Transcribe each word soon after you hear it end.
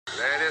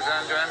Ladies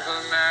and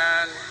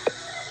gentlemen.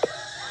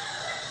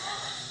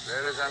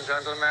 Ladies and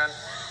gentlemen.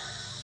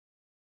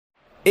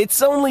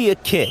 It's only a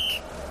kick.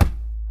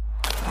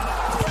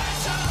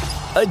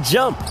 A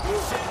jump.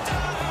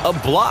 A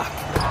block.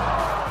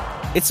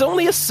 It's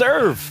only a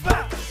serve.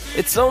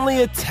 It's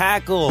only a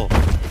tackle.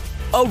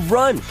 A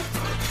run.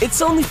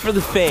 It's only for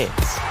the fans.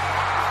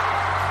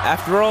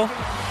 After all,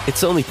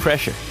 it's only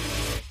pressure.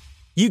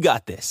 You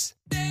got this.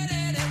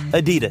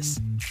 Adidas.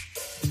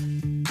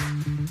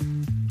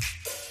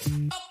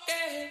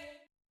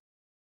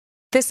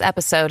 This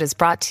episode is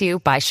brought to you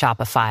by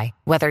Shopify.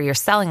 Whether you're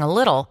selling a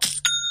little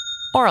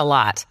or a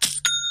lot,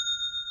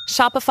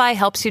 Shopify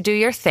helps you do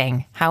your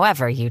thing,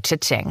 however you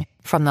cha-ching.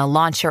 From the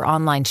launch your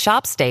online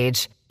shop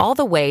stage, all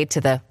the way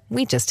to the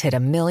we just hit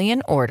 1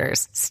 million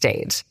orders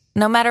stage.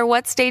 No matter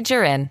what stage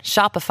you're in,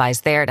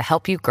 Shopify's there to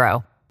help you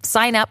grow.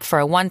 Sign up for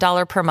a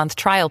 $1 per month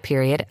trial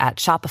period at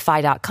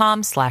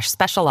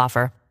shopify.com/special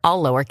offer,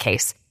 all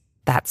lowercase.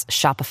 That's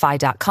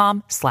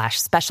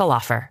shopify.com/special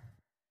offer.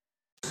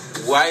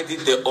 Why did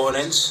the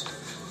orange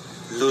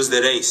lose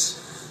the race?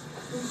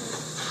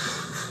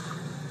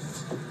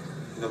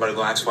 Nobody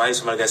gonna ask why,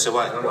 somebody gonna say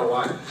why. I don't know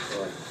why.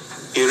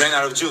 He ran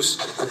out of juice.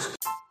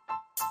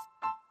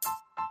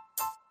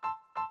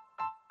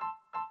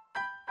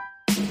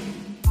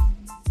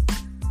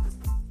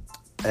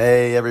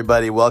 Hey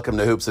everybody, welcome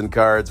to Hoops and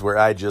Cards, where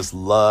I just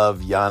love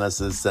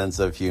Giannis's sense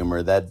of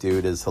humor. That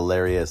dude is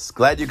hilarious.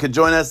 Glad you could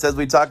join us as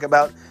we talk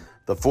about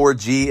the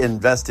 4G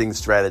investing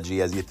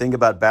strategy. As you think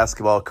about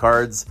basketball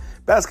cards,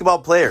 basketball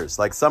players,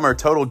 like some are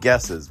total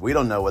guesses. We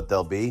don't know what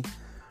they'll be.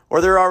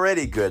 Or they're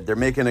already good. They're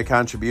making a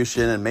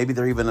contribution and maybe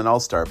they're even an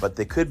all-star, but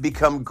they could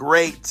become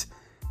great.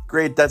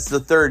 Great, that's the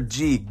third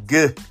G.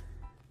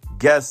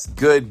 Guess,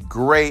 good,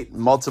 great,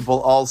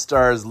 multiple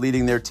all-stars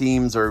leading their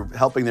teams or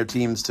helping their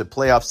teams to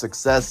playoff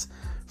success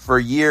for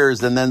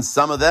years. And then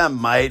some of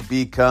them might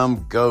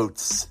become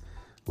GOATs,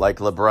 like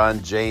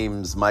LeBron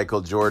James,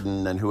 Michael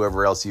Jordan, and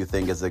whoever else you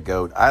think is a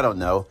GOAT. I don't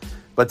know.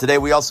 But today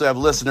we also have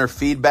listener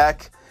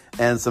feedback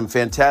and some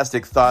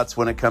fantastic thoughts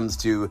when it comes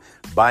to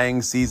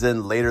buying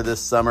season later this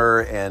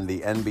summer and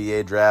the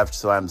NBA draft.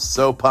 So I'm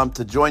so pumped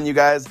to join you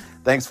guys.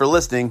 Thanks for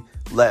listening.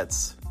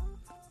 Let's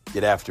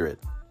get after it.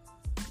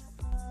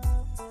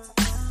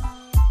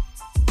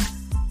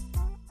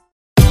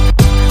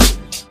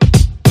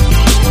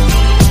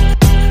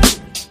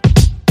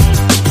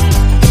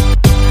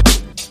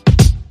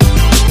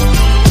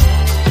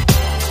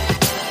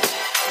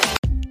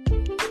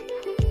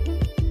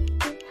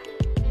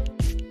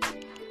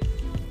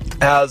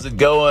 How's it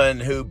going,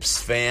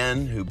 Hoops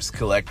fan, Hoops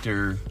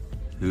collector,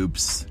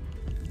 Hoops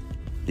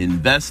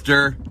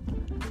investor,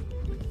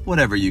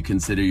 whatever you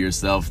consider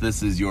yourself?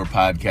 This is your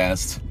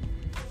podcast.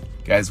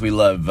 Guys, we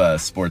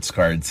love sports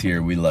cards here.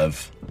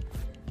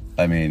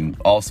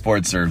 All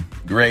sports are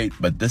great,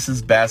 but this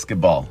is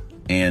basketball.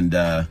 And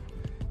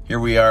here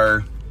we are,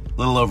 a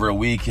little over a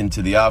week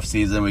into the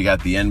offseason. We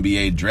got the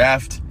NBA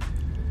draft.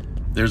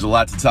 There's a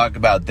lot to talk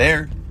about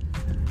there.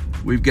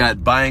 We've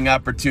got buying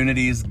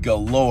opportunities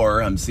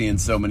galore. I'm seeing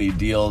so many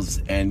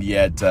deals, and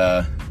yet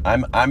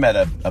I'm at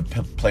a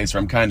place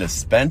where I'm kind of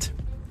spent.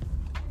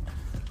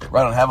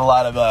 Where I don't have a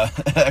lot of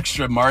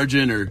extra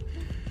margin or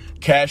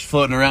cash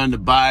floating around to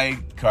buy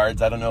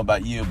cards. I don't know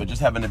about you, but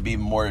just having to be a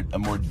more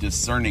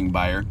discerning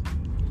buyer.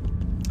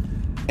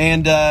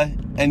 And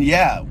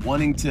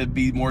wanting to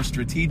be more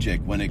strategic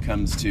when it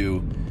comes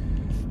to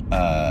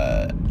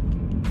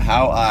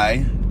how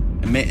I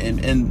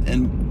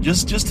and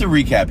just to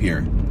recap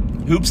here.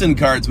 Hoops and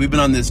Cards, we've been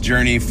on this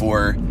journey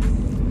for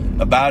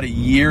about 1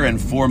 year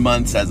and 4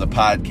 months as a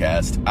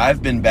podcast.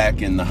 I've been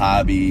back in the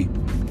hobby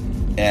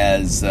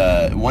as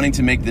wanting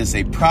to make this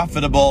a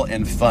profitable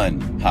and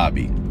fun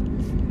hobby.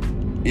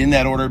 In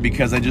that order,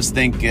 because I just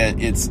think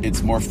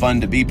it's more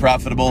fun to be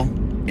profitable,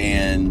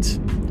 and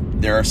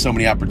there are so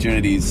many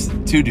opportunities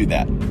to do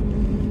that.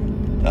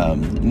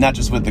 Not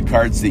just with the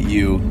cards that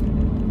you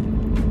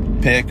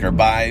pick or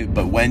buy,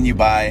 but when you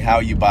buy,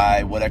 how you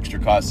buy, what extra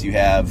costs you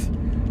have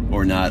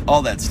or not,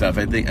 all that stuff.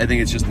 I think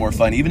it's just more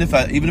fun, even if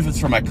it's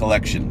for my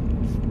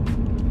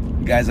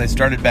collection. Guys, I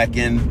started back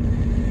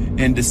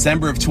in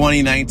December of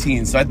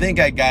 2019, so I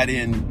think I got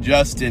in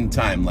just in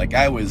time. Like,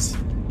 I was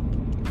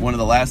one of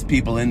the last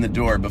people in the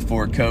door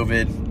before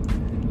COVID,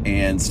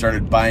 and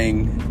started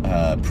buying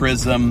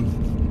Prism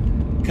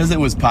because it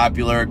was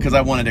popular, because I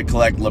wanted to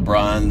collect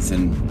LeBrons,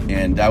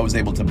 and I was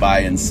able to buy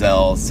and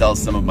sell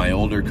some of my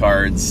older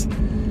cards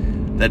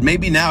that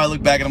maybe now I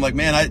look back and I'm like,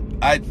 man,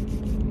 I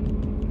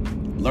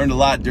learned a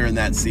lot during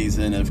that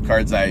season of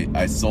cards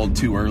I sold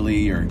too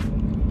early, or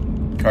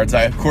cards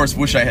I, of course,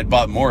 wish I had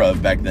bought more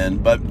of back then.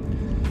 But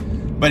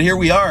here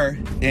we are,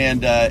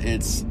 and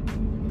it's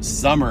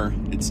summer.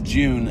 It's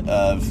June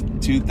of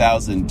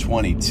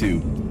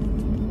 2022.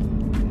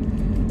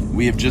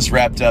 We have just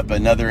wrapped up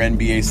another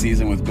NBA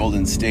season with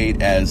Golden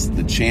State as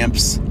the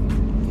champs.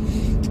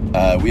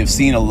 We have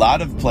seen a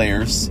lot of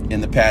players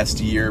in the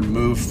past year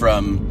move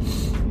from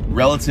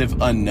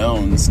relative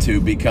unknowns to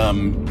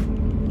become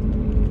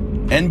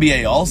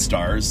NBA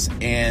All-Stars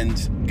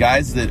and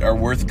guys that are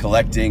worth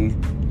collecting,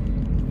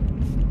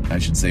 I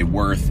should say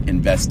worth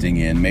investing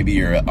in. Maybe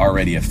you're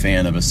already a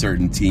fan of a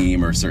certain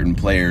team or certain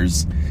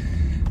players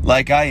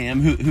like I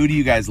am. Who do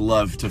you guys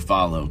love to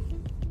follow?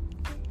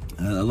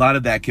 A lot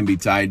of that can be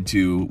tied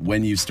to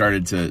when you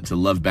started to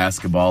love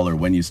basketball, or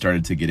when you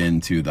started to get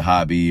into the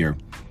hobby, or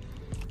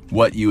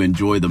what you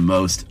enjoy the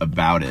most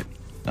about it.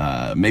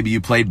 Maybe you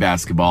played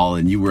basketball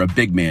and you were a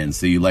big man,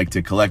 so you like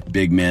to collect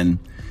big men,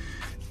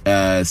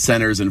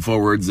 centers and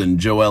forwards and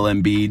Joel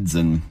Embiids,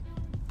 and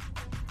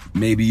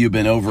maybe you've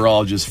been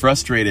overall just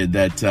frustrated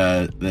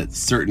that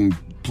certain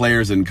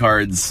players and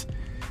cards,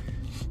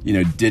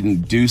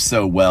 didn't do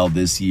so well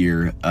this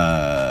year.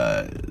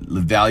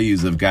 The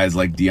values of guys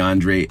like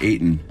DeAndre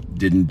Ayton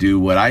didn't do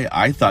what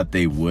I thought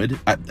they would.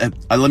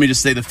 Let me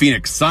just say the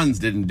Phoenix Suns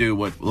didn't do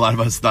what a lot of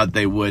us thought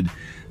they would.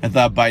 I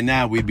thought by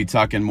now we'd be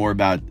talking more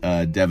about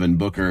Devin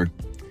Booker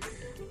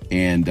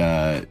and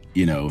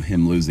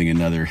him losing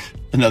another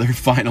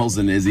finals,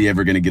 and is he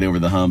ever going to get over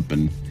the hump,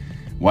 and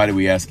why do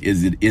we ask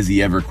is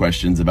he ever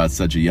questions about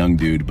such a young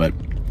dude? But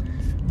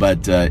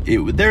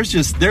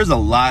there's a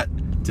lot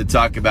to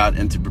talk about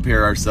and to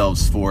prepare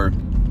ourselves for,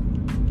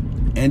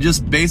 and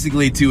just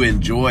basically to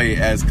enjoy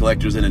as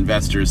collectors and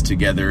investors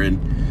together. And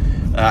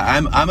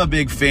I'm a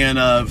big fan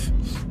of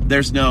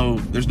there's no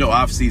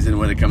off season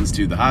when it comes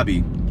to the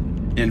hobby.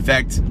 In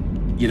fact,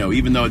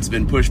 even though it's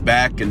been pushed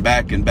back and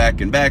back and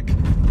back and back,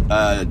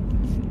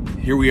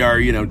 here we are,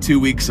 2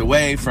 weeks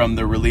away from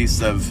the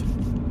release of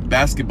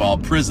basketball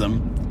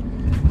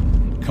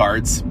Prism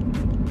cards,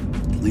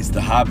 at least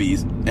the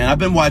hobbies. And I've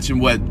been watching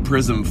what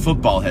Prism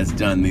Football has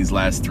done these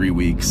last 3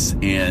 weeks,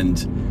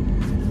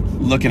 and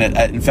looking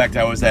at, in fact,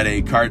 I was at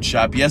a card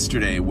shop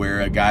yesterday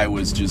where a guy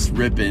was just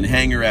ripping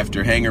hanger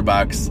after hanger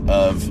box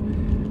of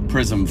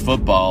Prism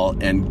Football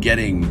and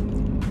getting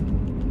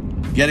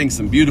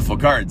some beautiful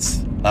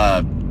cards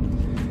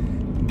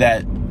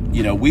that,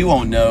 we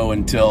won't know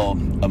until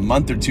a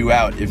month or two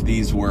out if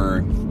these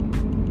were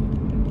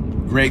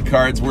great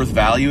cards worth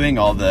valuing.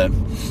 All the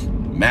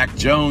Mac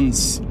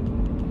Jones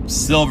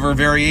silver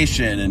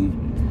variation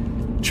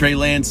and Trey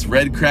Lance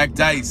red cracked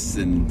ice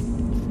and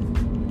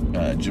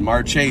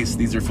Jamar Chase.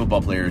 These are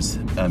football players,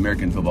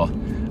 American football.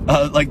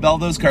 Like all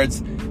those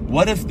cards.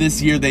 What if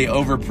this year they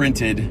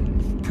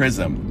overprinted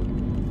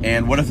Prism?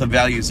 And what if the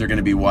values are going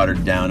to be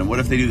watered down? And what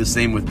if they do the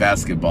same with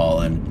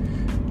basketball? And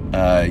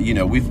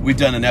we've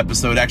done an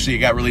episode. Actually, it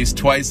got released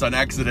twice on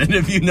accident.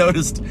 If you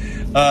noticed,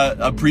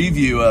 a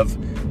preview of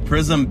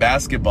Prism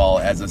basketball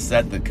as a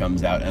set that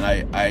comes out. And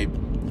I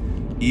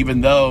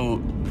even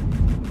though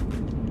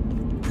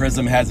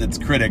Prism has its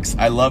critics,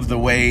 I love the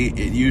way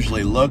it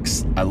usually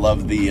looks. I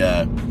love the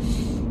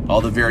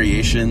all the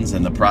variations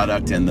and the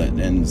product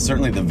and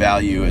certainly the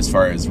value as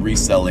far as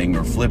reselling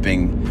or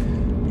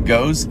flipping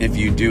goes if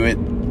you do it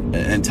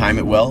and time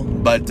it well.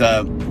 But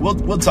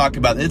we'll talk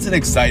about it. It's an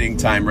exciting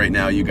time right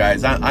now, you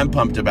guys. I'm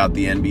pumped about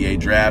the NBA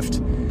draft,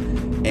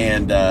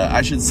 and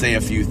I should say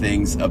a few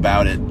things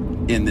about it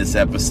in this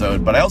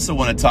episode. But I also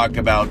want to talk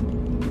about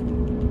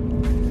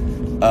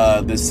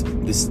this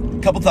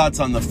couple thoughts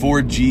on the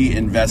 4G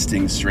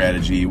investing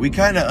strategy. We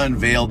kind of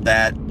unveiled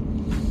that.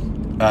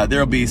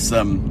 There'll be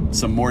some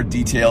more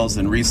details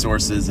and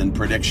resources and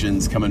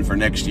predictions coming for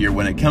next year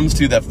when it comes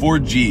to the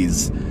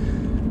 4Gs,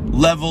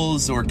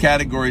 levels or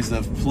categories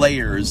of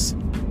players,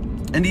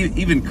 and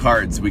even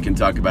cards. We can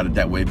talk about it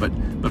that way, but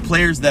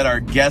players that are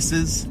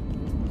guesses,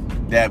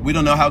 that we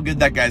don't know how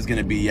good that guy's going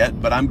to be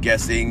yet, but I'm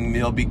guessing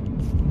he'll be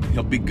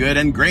good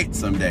and great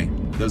someday.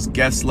 Those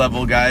guess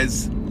level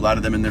guys, a lot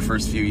of them in their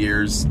first few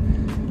years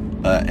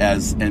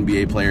as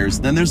NBA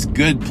players. Then there's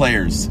good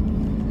players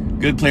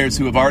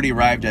who have already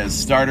arrived as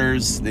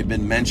starters. They've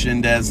been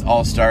mentioned as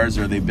all-stars,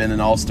 or they've been an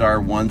all-star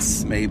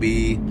once,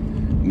 maybe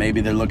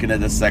they're looking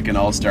at a second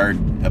all-star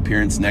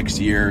appearance next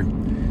year.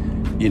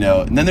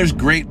 And then there's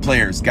great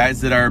players,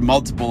 guys that are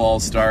multiple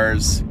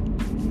all-stars,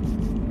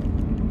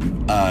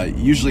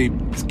 usually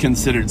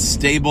considered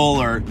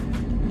stable or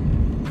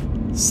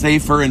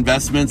safer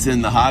investments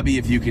in the hobby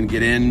if you can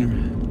get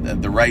in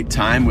at the right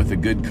time with a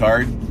good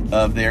card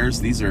of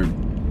theirs. These are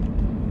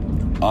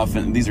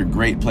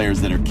great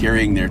players that are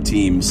carrying their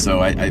teams. So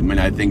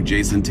I think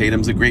Jason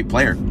Tatum's a great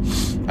player.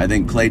 I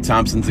think Klay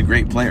Thompson's a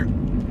great player.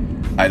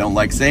 I don't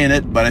like saying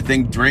it, but I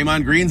think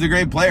Draymond Green's a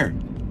great player.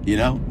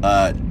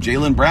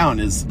 Jaylen Brown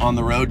is on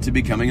the road to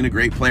becoming a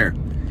great player.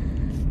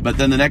 But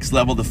then the next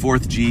level, the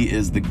fourth G,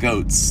 is the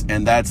GOATs,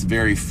 and that's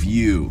very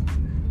few.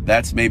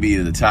 That's maybe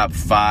the top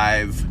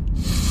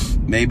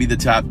 5, maybe the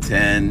top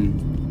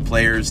 10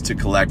 players to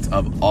collect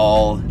of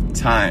all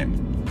time.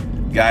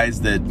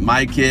 Guys that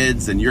my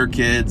kids and your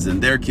kids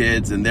and their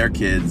kids and their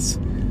kids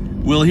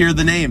will hear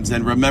the names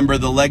and remember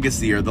the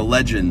legacy or the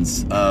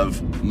legends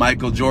of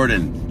Michael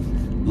Jordan,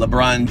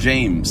 LeBron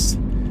James.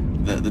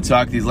 The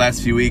talk these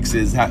last few weeks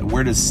is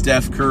where does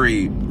Steph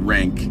Curry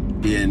rank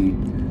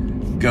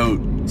in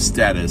GOAT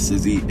status?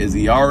 Is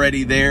he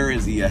already there?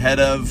 Is he ahead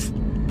of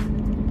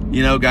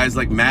guys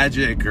like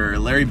Magic or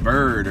Larry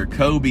Bird or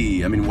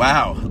Kobe? I mean,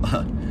 wow.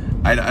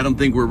 I don't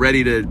think we're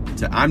ready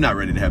to I'm not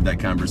ready to have that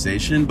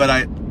conversation,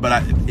 but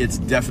it's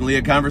definitely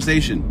a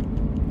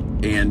conversation.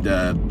 And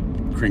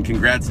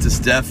congrats to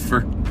Steph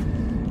for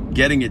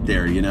getting it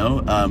there,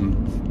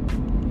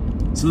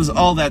 So there's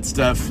all that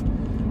stuff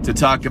to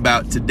talk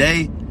about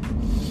today.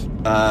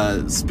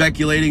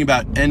 Speculating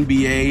about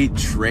NBA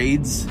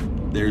trades.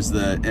 There's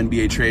the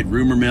NBA trade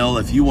rumor mill.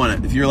 If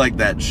you're like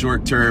that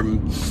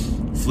short-term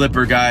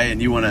flipper guy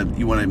and you want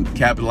to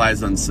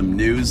capitalize on some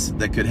news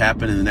that could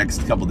happen in the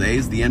next couple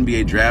days, the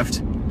NBA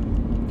draft.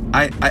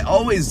 I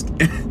always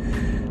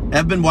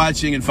have been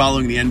watching and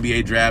following the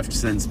NBA draft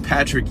since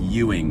Patrick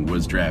Ewing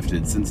was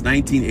drafted, since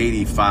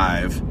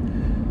 1985,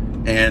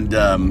 and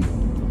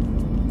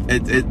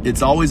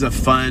it's always a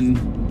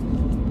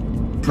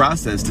fun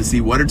process to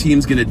see what are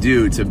teams going to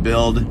do to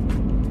build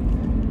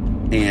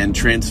and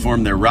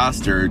transform their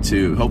roster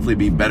to hopefully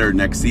be better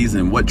next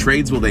season. What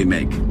trades will they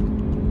make?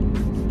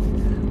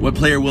 What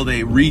player will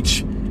they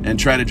reach and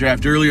try to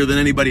draft earlier than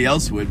anybody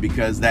else would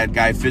because that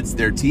guy fits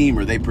their team,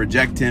 or they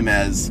project him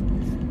as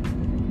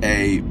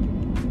a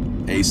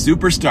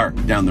superstar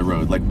down the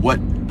road? Like what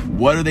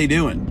are they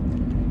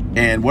doing?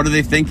 And what are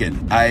they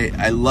thinking?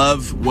 I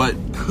love what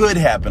could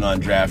happen on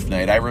draft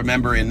night. I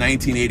remember in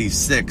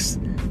 1986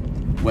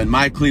 when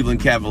my Cleveland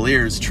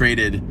Cavaliers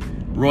traded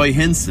Roy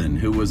Hinson,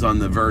 who was on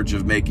the verge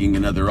of making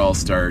another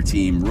All-Star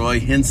team. Roy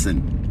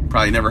Hinson.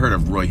 Probably never heard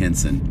of Roy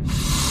Hinson.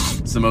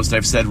 It's the most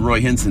I've said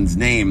Roy Hinson's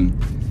name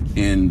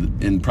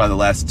in probably the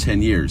last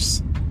 10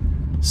 years.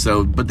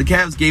 So, but the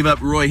Cavs gave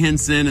up Roy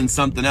Hinson and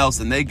something else,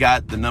 and they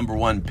got the number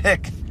 1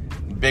 pick.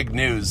 Big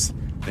news.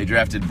 They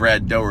drafted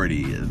Brad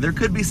Daugherty. There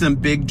could be some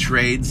big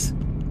trades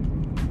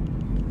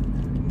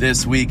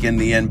this week in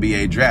the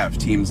NBA draft.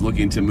 Teams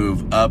looking to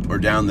move up or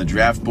down the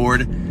draft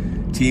board.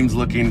 Teams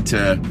looking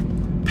to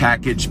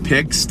package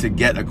picks to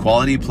get a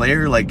quality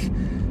player. Like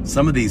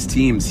some of these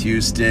teams,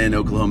 Houston,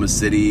 Oklahoma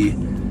City,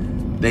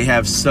 they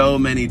have so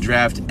many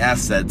draft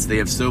assets. They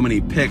have so many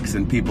picks,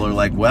 and people are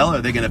like, well,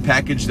 are they going to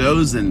package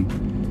those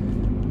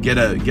and get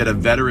a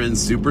veteran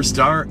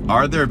superstar?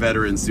 Are there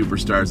veteran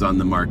superstars on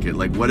the market?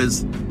 Like what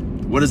is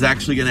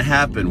actually going to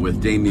happen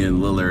with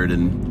Damian Lillard,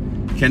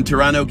 and can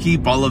Toronto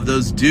keep all of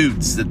those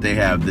dudes that they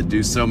have that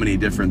do so many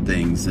different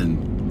things?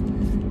 And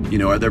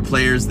are there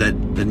players that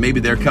maybe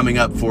they're coming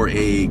up for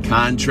a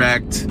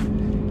contract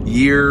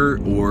year,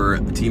 or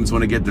teams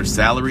want to get their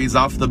salaries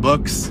off the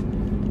books?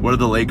 What are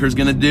the Lakers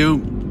going to do?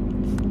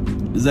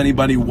 Does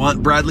anybody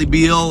want Bradley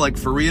Beal, like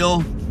for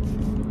real?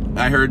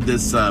 I heard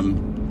this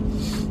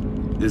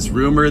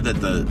rumor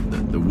that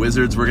the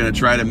Wizards were going to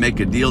try to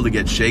make a deal to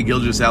get Shai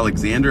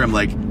Gilgeous-Alexander. I'm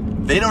like,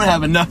 they don't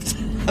have enough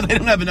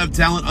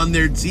talent on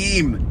their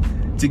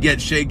team to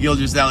get Shai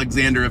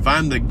Gilgeous-Alexander if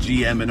I'm the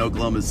GM in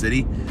Oklahoma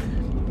City.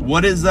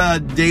 What is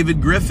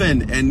David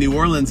Griffin and New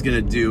Orleans going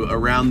to do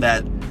around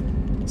that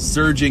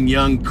surging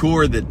young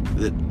core that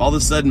all of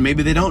a sudden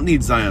maybe they don't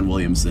need Zion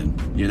Williamson?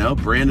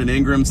 Brandon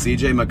Ingram,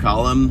 CJ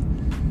McCollum,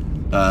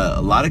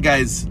 a lot of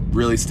guys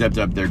really stepped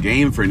up their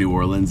game for New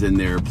Orleans in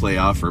their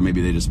playoff, or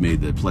maybe they just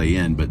made the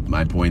play-in. But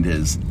my point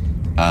is,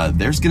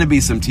 there's going to be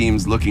some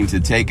teams looking to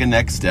take a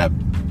next step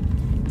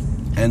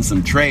and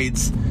some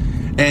trades.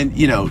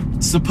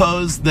 And,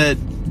 suppose that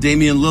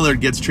Damian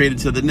Lillard gets traded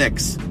to the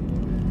Knicks.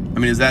 I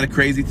mean, is that a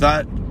crazy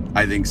thought?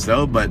 I think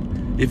so. But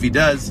if he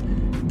does,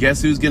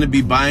 guess who's going to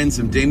be buying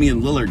some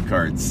Damian Lillard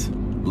cards?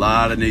 A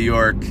lot of New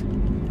Yorkers.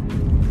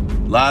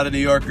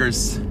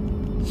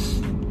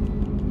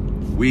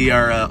 We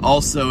are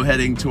also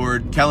heading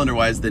toward,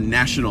 calendar-wise, the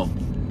National,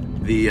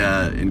 the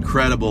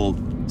incredible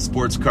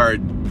sports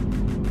collector,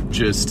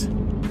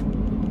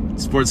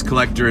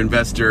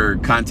 investor,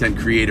 content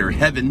creator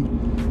heaven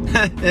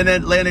in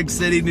Atlantic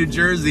City, New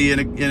Jersey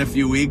in a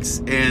few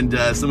weeks. And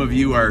some of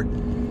you are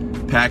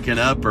packing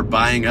up or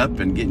buying up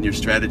and getting your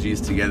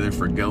strategies together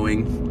for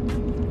going.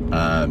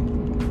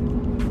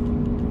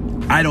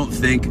 I don't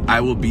think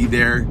I will be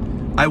there.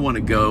 I want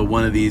to go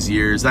one of these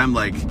years. I'm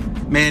like,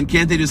 man,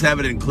 can't they just have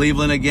it in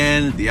Cleveland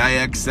again? The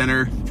IX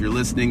Center. If you're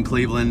listening,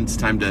 Cleveland, it's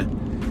time to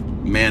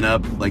man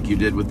up like you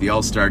did with the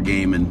All-Star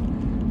game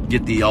and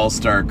get the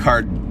All-Star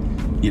card,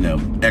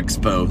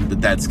 expo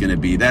that's going to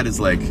be. That is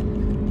like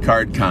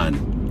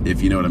CardCon,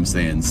 if you know what I'm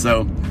saying.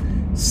 So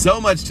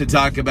much to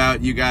talk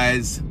about, you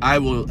guys. I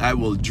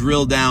will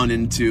drill down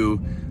into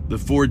the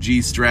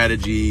 4G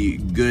strategy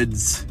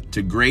goods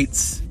to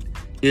greats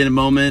in a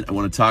moment. I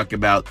want to talk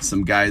about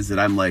some guys that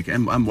I'm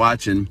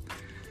watching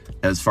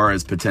as far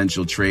as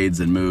potential trades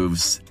and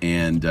moves.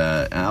 And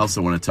I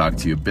also want to talk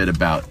to you a bit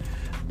about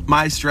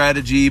my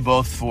strategy,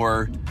 both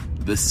for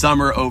the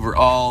summer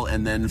overall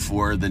and then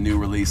for the new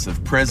release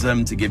of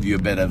Prism, to give you a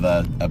bit of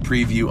a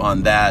preview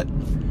on that.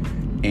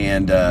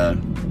 And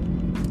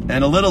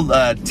a little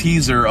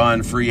teaser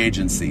on free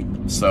agency.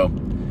 So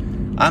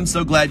I'm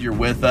so glad you're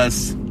with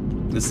us.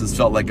 This has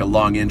felt like a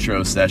long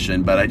intro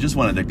session, but I just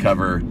wanted to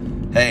cover,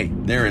 hey,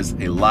 there is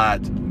a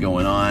lot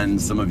going on.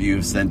 Some of you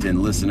have sent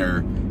in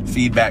listener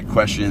feedback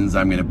questions.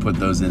 I'm going to put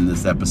those in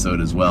this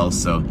episode as well.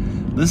 So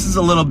this is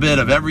a little bit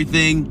of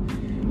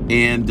everything.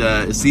 And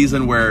a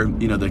season where,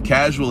 the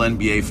casual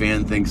NBA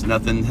fan thinks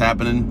nothing's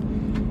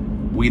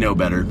happening. We know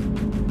better. With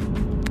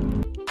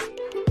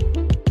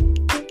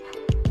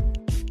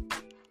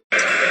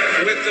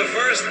the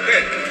first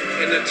pick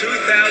in the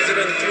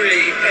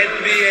 2003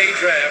 NBA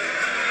Draft,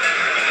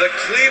 the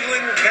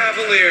Cleveland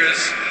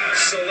Cavaliers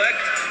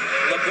select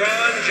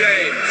LeBron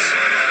James.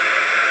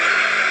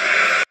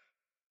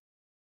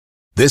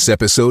 This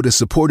episode is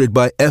supported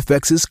by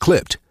FX's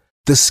Clipped,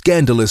 the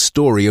scandalous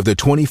story of the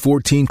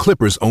 2014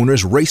 Clippers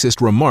owner's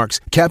racist remarks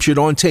captured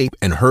on tape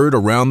and heard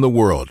around the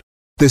world.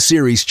 The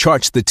series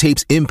charts the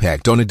tape's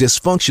impact on a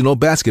dysfunctional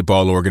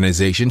basketball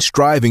organization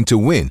striving to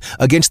win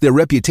against their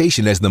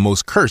reputation as the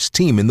most cursed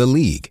team in the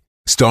league.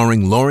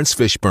 Starring Lawrence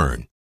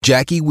Fishburne,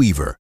 Jackie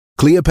Weaver,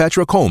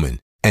 Cleopatra Coleman,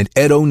 and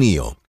Ed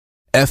O'Neill.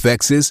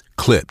 FX's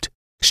Clipped,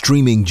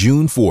 streaming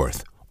June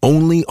 4th,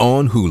 only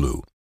on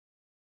Hulu.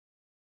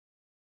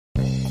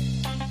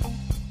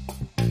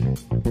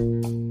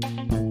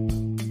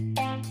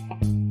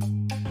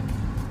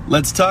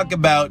 Let's talk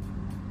about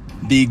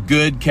the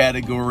good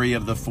category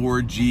of the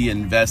 4G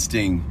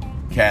investing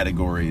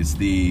categories.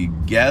 The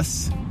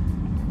guess,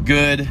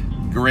 good,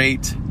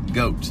 great,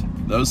 GOAT.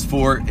 Those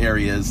 4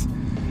 areas.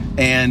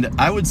 And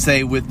I would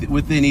say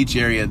within each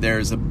area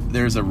there's a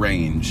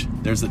range.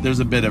 There's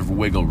a bit of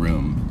wiggle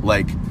room.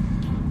 Like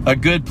a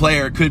good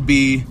player could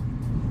be,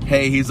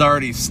 hey, he's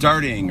already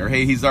starting, or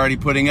hey, he's already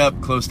putting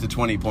up close to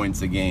 20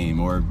 points a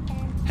game, or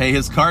hey,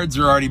 his cards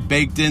are already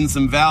baked in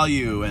some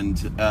value, and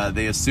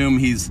they assume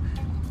he's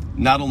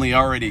not only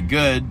already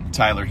good,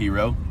 Tyler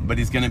Hero, but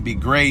he's going to be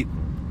great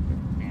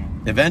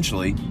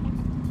eventually.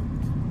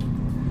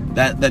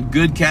 That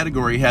good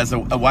category has a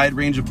wide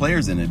range of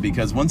players in it,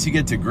 because once you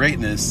get to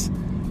greatness,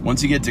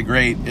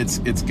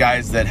 it's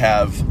guys that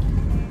have,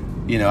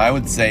 I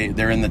would say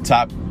they're in the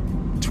top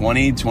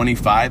 20,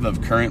 25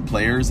 of current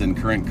players and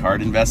current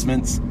card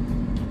investments.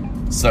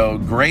 So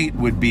great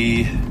would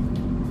be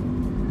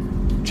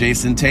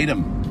Jason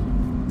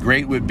Tatum.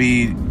 Great would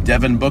be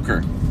Devin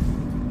Booker.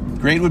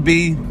 Great would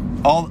be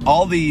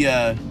all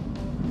the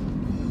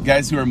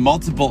guys who are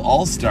multiple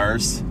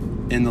all-stars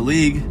in the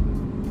league.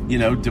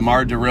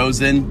 DeMar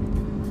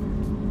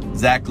DeRozan,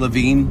 Zach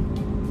LaVine,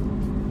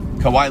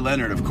 Kawhi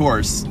Leonard, of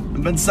course.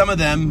 But some of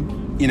them,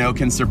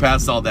 can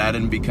surpass all that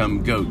and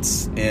become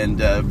GOATs, and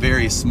a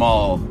very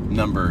small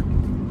number.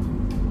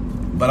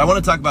 But I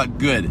want to talk about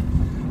good.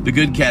 The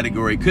good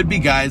category could be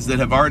guys that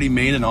have already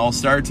made an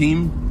all-star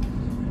team,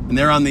 and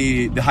they're on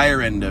the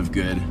higher end of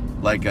good,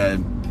 like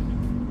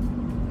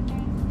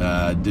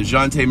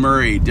DeJounte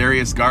Murray,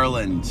 Darius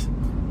Garland,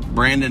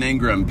 Brandon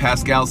Ingram,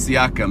 Pascal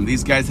Siakam.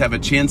 These guys have a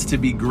chance to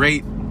be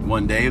great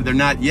one day. They're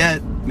not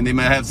yet. They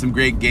might have some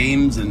great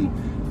games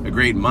and a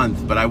great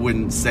month, but I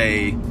wouldn't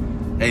say,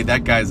 hey,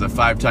 that guy's a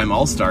 5-time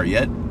All-Star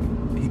yet.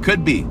 He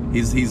could be.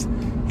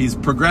 He's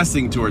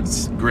progressing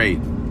towards great.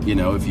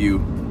 If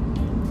you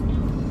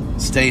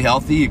stay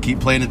healthy, you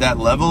keep playing at that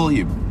level.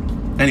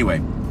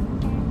 Anyway.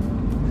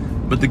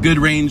 But the good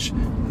range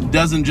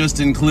doesn't just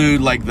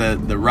include like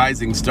the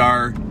rising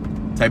star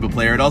type of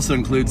player. It also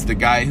includes the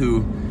guy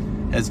who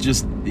has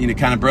just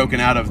kind of broken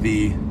out of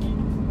the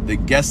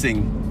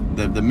guessing,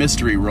 the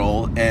mystery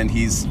role, and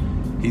he's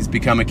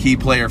become a key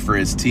player for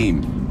his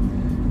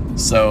team.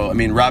 So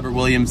Robert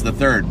Williams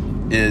III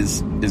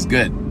is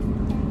good,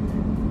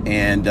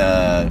 and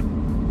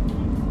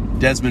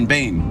Desmond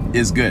Bane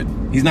is good.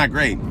 He's not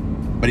great,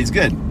 but he's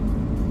good.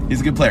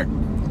 He's a good player.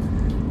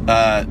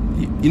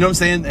 You know what I'm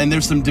saying? And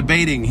there's some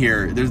debating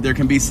here. There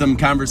can be some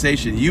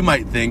conversation. You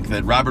might think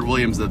that Robert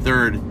Williams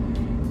III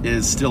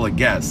is still a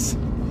guess.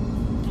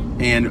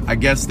 And I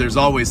guess there's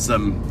always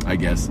some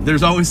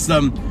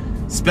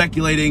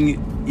speculating,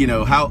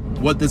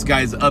 what this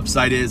guy's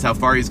upside is, how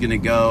far he's going to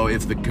go,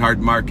 if the card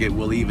market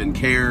will even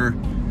care.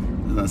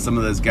 Some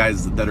of those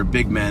guys that are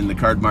big men, the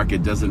card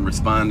market doesn't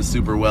respond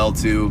super well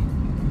to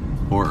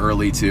or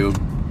early to.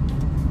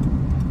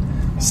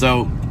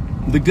 So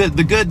the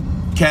good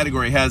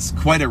category has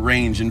quite a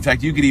range. In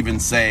fact, you could even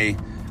say,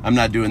 I'm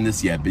not doing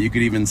this yet, but you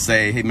could even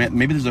say, hey,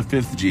 maybe there's a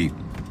 5th G.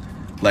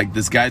 Like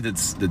this guy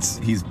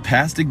he's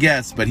past a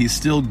guess, but he's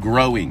still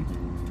growing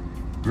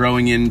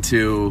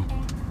into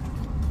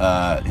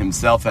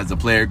himself as a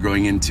player,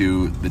 growing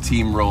into the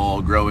team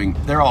role,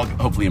 they're all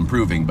hopefully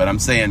improving, but I'm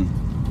saying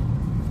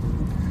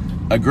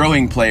a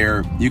growing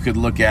player, you could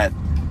look at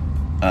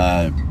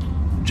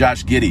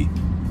Josh Giddey.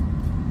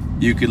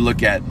 You could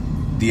look at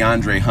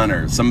DeAndre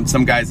Hunter.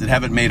 Some guys that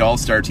haven't made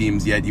all-star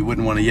teams yet, you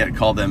wouldn't want to yet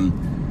call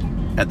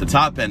them at the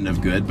top end of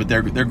good, but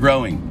they're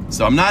growing.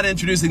 So I'm not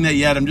introducing that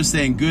yet. I'm just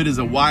saying good is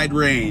a wide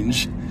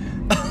range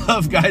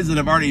of guys that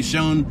have already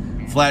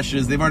shown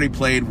flashes. They've already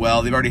played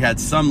well. They've already had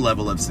some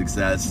level of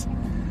success.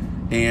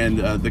 And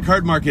the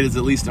card market is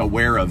at least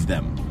aware of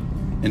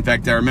them. In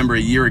fact, I remember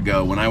a year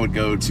ago when I would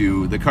go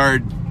to the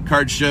card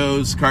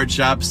shows, card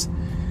shops,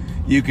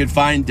 you could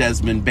find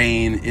Desmond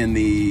Bane in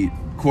the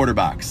quarter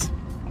box.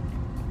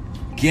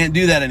 Can't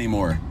do that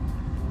anymore.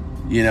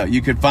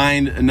 You could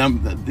find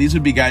these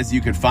would be guys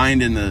you could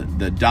find in the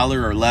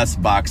 $1 or less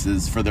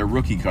boxes for their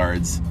rookie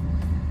cards.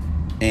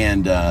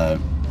 and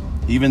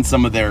even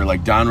some of their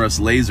like Donruss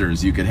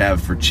lasers you could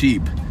have for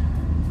cheap.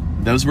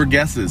 Those were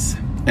guesses,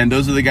 and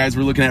those are the guys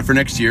we're looking at for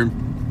next year.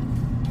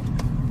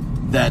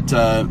 That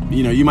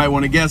you might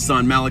want to guess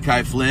on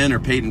Malachi Flynn or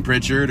Peyton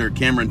Pritchard or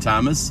Cameron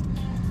Thomas.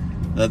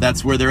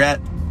 That's where they're at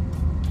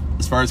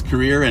as far as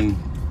career and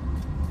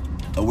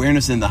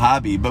awareness in the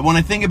hobby. But when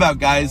I think about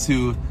guys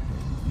who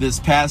this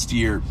past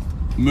year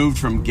moved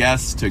from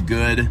guess to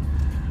good,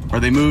 or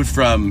they moved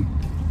from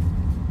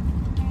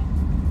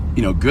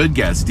good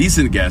guess,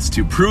 decent guess,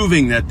 to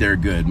proving that they're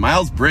good.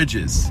 Miles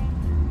Bridges,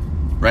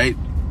 right?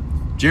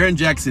 Jaren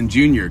Jackson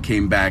Jr.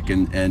 came back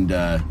and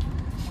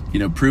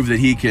proved that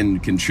he can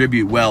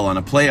contribute well on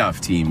a playoff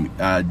team.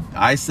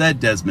 I said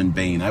Desmond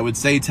Bain. I would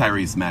say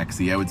Tyrese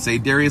Maxey. I would say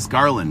Darius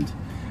Garland.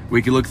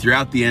 We could look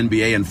throughout the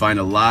NBA and find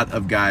a lot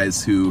of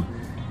guys who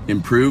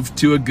improved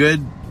to a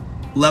good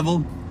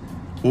level,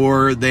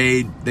 or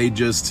they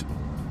just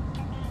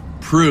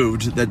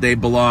proved that they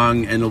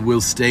belong and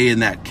will stay in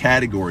that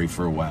category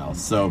for a while.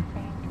 So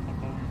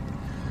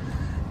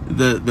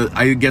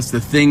I guess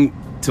the thing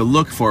to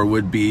look for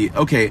would be,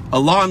 okay,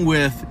 along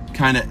with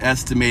kind of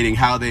estimating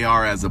how they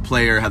are as a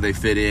player, how they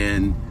fit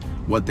in,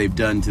 what they've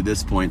done to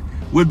this point,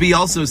 would be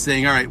also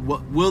saying, all right,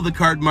 will the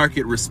card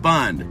market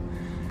respond?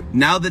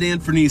 Now that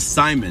Anthony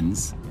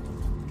Simons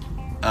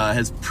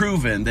has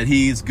proven that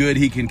he's good,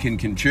 he can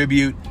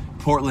contribute.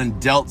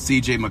 Portland dealt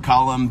CJ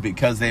McCollum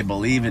because they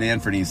believe in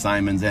Anthony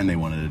Simons, and they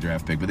wanted a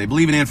draft pick, but they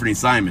believe in Anthony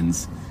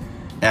Simons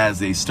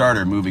as a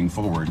starter moving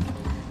forward.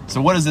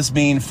 So what does this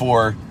mean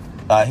for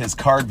his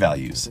card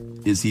values?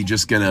 Is he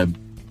just going to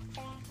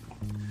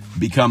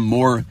become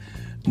more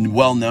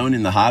well-known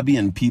in the hobby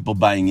and people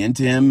buying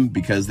into him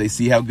because they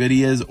see how good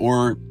he is?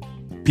 Or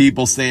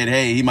people saying,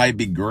 hey, he might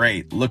be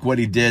great. Look what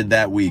he did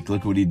that week.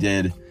 Look what he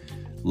did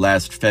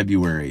last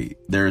February.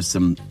 There's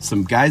some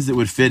guys that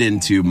would fit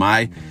into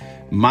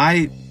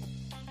my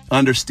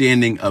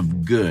understanding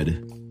of good.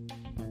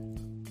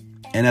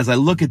 And as I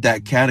look at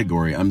that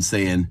category, I'm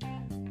saying,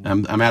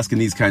 I'm asking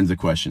these kinds of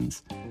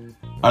questions.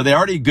 Are they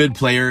already a good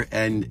player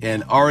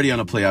and already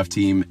on a playoff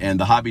team, and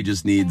the hobby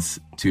just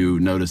needs to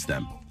notice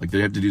them? Like, they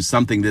have to do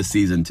something this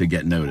season to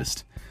get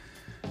noticed.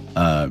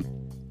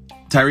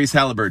 Tyrese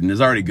Halliburton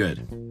is already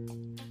good.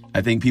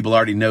 I think people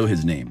already know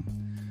his name.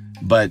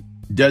 But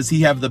does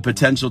he have the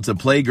potential to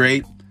play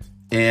great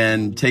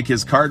and take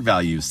his card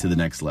values to the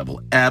next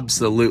level?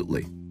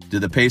 Absolutely. Do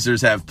the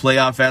Pacers have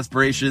playoff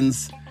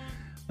aspirations?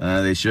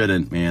 They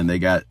shouldn't, man. They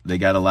got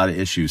a lot of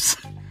issues.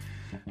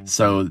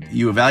 So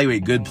you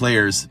evaluate good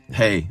players.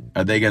 Hey,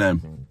 are they going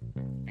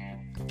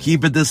to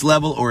keep at this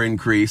level or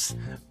increase?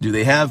 Do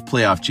they have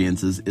playoff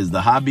chances? Is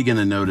the hobby going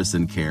to notice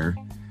and care?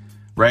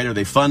 Right? Are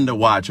they fun to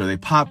watch? Are they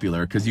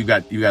popular? Because you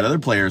got other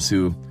players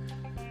who,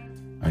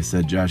 I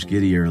said Josh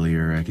Giddey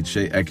earlier. I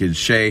could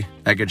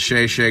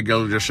Shai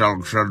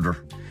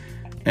Gilgeous-Alexander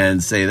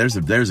and say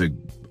there's a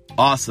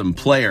awesome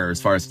player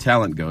as far as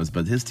talent goes,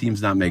 but his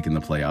team's not making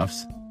the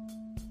playoffs.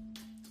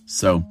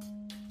 So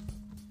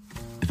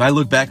if I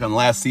look back on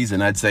last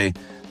season, I'd say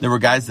there were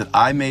guys that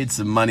I made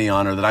some money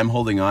on or that I'm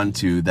holding on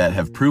to that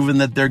have proven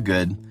that they're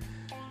good.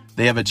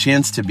 They have a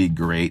chance to be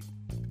great.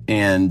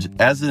 And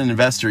as an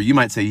investor, you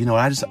might say,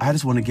 I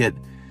just want to get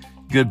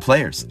good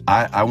players.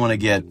 I want to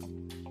get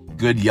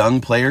good young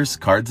players,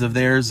 cards of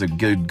theirs,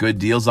 good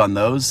deals on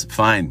those.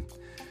 Fine.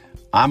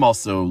 I'm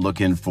also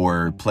looking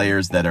for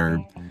players that are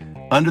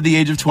under the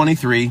age of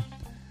 23.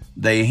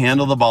 They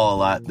handle the ball a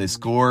lot. They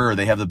score, or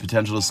they have the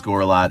potential to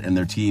score a lot, and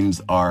their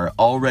teams are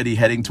already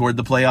heading toward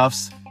the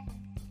playoffs.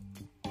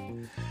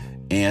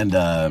 And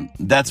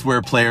that's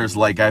where players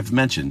like I've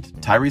mentioned,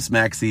 Tyrese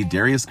Maxey,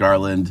 Darius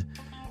Garland,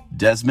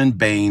 Desmond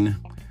Bain,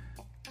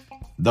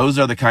 those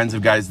are the kinds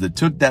of guys that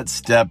took that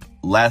step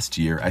last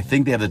year. I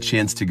think they have a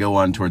chance to go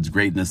on towards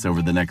greatness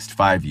over the next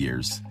 5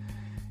 years.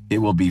 It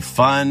will be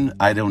fun.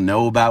 I don't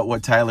know about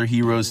what Tyler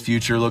Hero's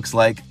future looks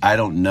like. I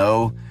don't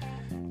know.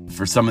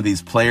 For some of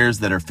these players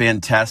that are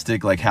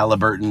fantastic, like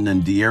Halliburton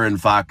and De'Aaron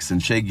Fox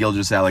and Shai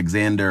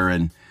Gilgeous-Alexander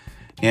and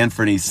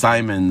Anthony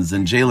Simons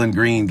and Jalen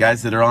Green,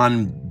 guys that are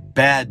on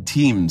bad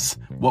teams,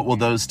 what will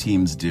those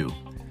teams do?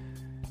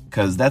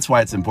 Because that's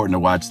why it's important to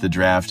watch the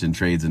draft and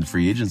trades and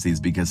free agencies,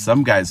 because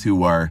some guys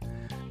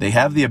they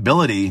have the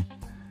ability,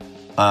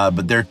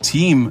 but their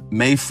team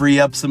may free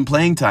up some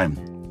playing time.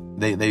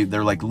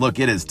 They're like, look,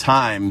 it is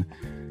time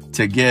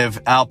to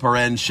give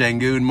Alperen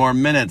Sengun more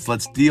minutes.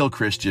 Let's deal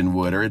Christian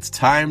Wood. Or it's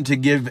time to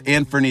give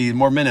Anthony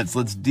more minutes.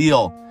 Let's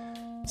deal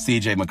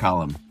CJ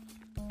McCollum.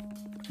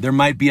 There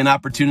might be an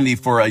opportunity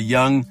for a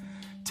young,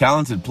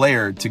 talented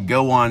player to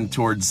go on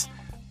towards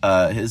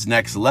his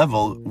next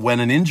level when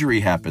an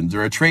injury happens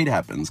or a trade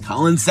happens.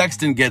 Colin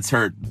Sexton gets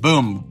hurt.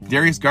 Boom.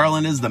 Darius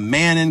Garland is the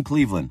man in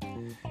Cleveland.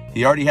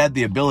 He already had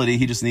the ability.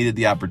 He just needed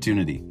the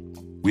opportunity.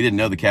 We didn't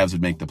know the Cavs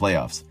would make the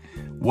playoffs.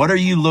 What are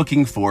you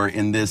looking for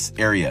in this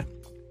area?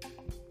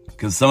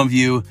 Because some of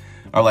you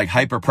are like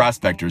hyper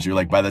prospectors. You're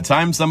like, by the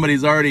time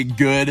somebody's already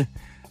good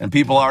and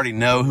people already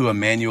know who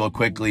Emmanuel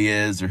Quickley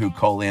is or who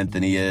Cole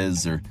Anthony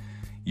is, or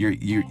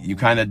you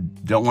kind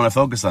of don't want to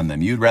focus on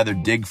them. You'd rather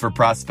dig for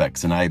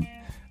prospects. And I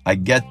I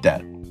get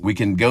that. We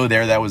can go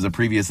there. That was a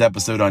previous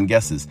episode on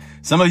guesses.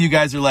 Some of you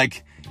guys are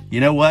like, you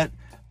know what?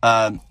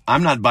 I'm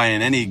not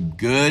buying any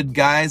good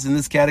guys in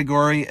this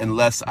category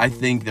unless I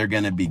think they're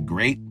going to be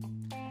great.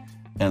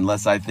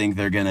 Unless I think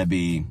they're going to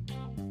be,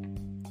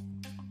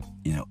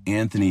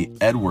 Anthony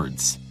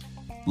Edwards,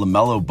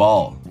 LaMelo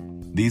Ball.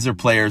 These are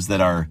players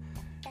that are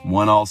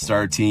one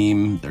all-star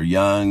team. They're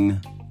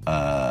young.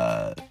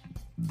 The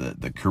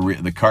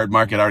card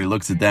market already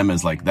looks at them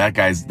as like that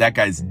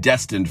guy's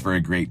destined for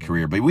a great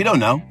career. But we don't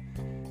know.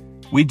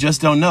 We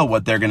just don't know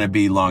what they're going to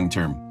be long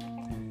term.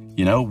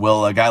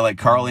 Will a guy like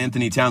Karl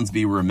Anthony Towns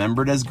be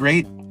remembered as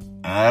great?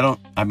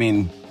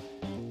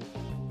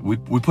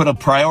 We put a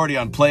priority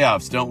on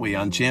playoffs, don't we?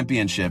 On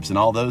championships and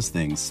all those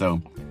things.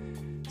 So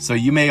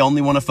you may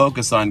only want to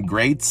focus on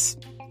greats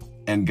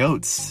and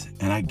GOATs.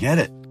 And I get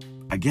it,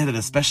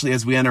 especially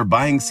as we enter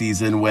buying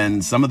season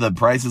when some of the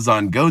prices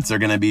on GOATs are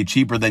going to be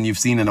cheaper than you've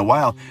seen in a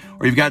while.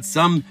 Or you've got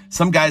some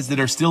guys that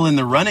are still in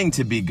the running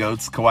to be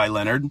GOATs, Kawhi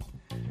Leonard,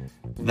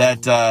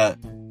 that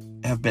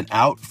have been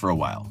out for a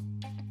while.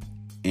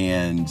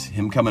 And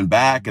him coming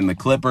back and the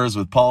Clippers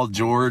with Paul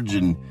George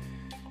and,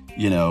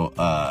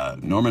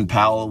 Norman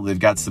Powell, they've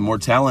got some more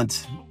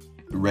talent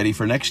ready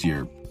for next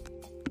year.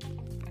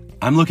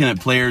 I'm looking at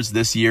players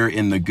this year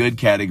in the good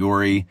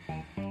category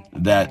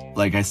that,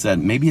 like I said,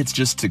 maybe it's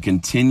just to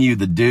continue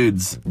the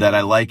dudes that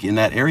I like in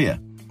that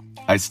area.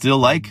 I still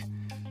like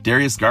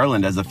Darius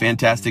Garland as a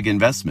fantastic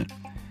investment.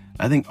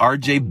 I think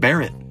RJ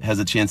Barrett has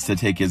a chance to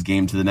take his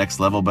game to the next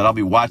level, but I'll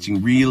be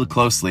watching real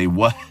closely.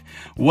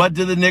 What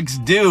do the Knicks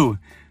do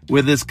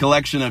with this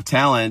collection of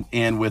talent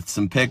and with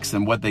some picks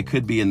and what they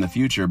could be in the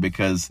future?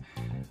 Because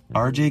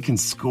RJ can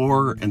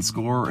score and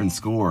score and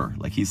score.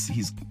 Like he's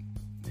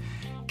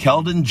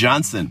Keldon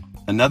Johnson,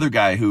 another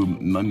guy who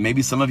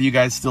maybe some of you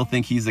guys still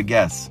think he's a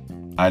guess.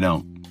 I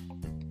don't.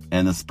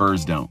 And the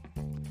Spurs don't.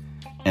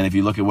 And if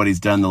you look at what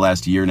he's done the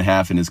last year and a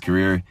half in his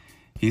career,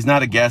 he's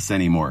not a guess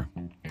anymore.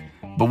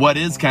 But what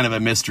is kind of a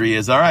mystery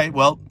is, all right,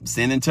 well,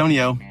 San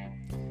Antonio,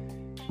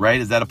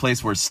 right? Is that a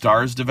place where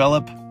stars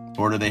develop,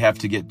 or do they have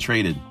to get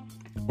traded?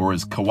 Or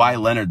is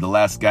Kawhi Leonard the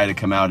last guy to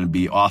come out and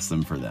be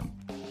awesome for them?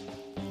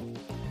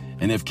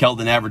 And if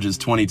Keldon averages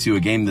 22 a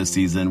game this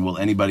season, will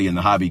anybody in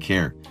the hobby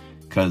care?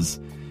 Because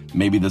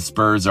maybe the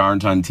Spurs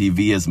aren't on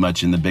TV as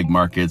much in the big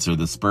markets, or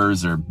the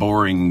Spurs are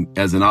boring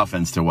as an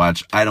offense to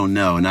watch. I don't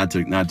know. Not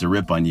to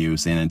rip on you,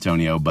 San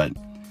Antonio, but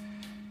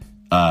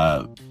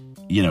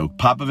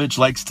Popovich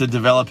likes to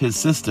develop his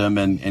system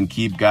and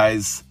keep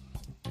guys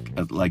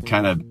like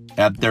kind of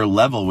at their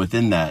level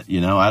within that.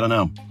 I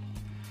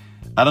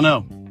don't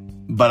know.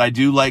 But I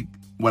do like,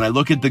 when I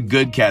look at the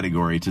good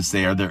category, to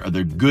say, are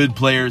there good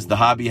players the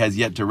hobby has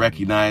yet to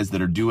recognize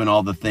that are doing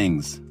all the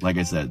things? Like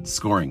I said,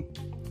 scoring,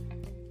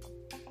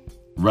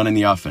 running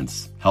the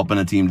offense, helping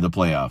a team to the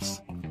playoffs,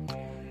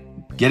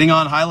 getting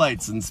on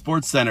highlights and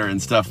SportsCenter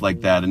and stuff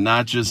like that, and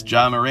not just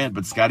Ja Morant,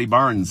 but Scotty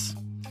Barnes.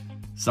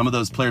 Some of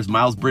those players,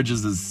 Miles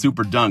Bridges is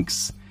super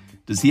dunks.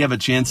 Does he have a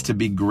chance to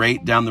be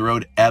great down the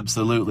road?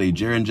 Absolutely.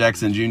 Jaren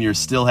Jackson Jr.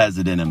 still has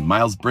it in him.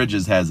 Miles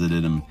Bridges has it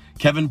in him.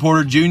 Kevin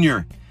Porter Jr.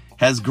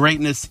 has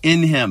greatness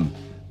in him.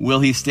 Will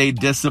he stay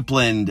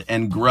disciplined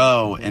and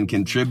grow and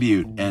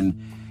contribute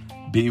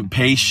and be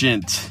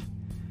patient?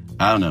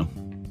 I don't know.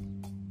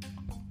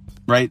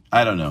 Right?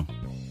 I don't know.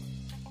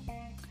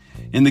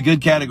 In the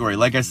good category,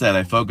 like I said,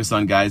 I focus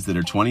on guys that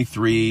are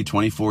 23,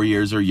 24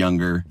 years or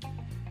younger,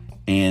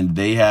 and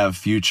they have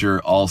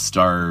future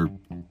all-star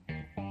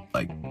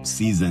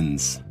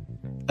seasons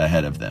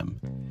ahead of them.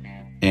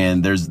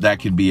 And that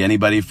could be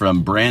anybody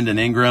from Brandon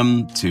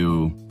Ingram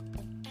to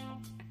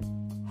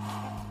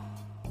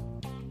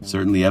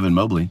certainly Evan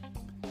Mobley,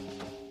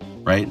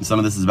 right? And some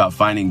of this is about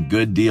finding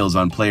good deals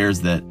on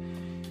players that,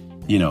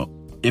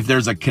 if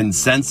there's a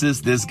consensus,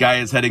 this guy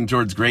is heading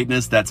towards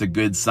greatness, that's a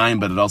good sign,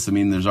 but it also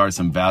means there's already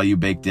some value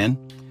baked in.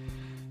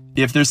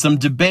 If there's some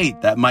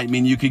debate, that might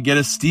mean you could get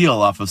a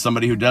steal off of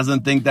somebody who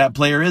doesn't think that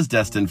player is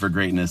destined for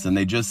greatness, and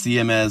they just see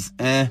him as,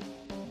 I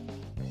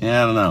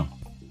don't know.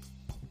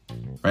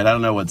 Right? I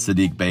don't know what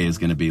Saddiq Bey is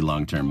going to be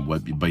long-term,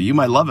 but you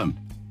might love him.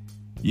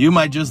 You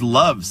might just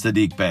love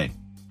Saddiq Bey.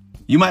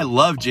 You might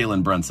love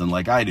Jalen Brunson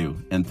like I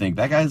do and think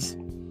that guy's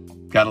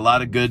got a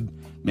lot of good,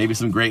 maybe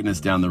some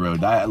greatness down the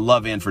road. I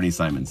love Anthony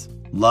Simons.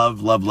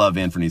 Love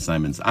Anthony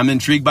Simons. I'm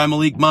intrigued by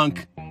Malik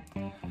Monk.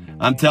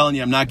 I'm telling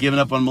you, I'm not giving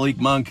up on Malik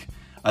Monk.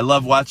 I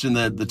love watching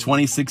the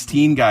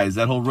 2016 guys,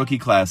 that whole rookie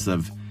class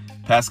of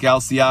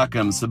Pascal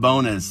Siakam,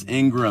 Sabonis,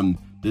 Ingram,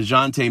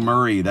 DeJounte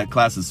Murray. That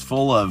class is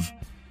full of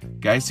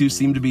guys who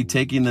seem to be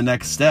taking the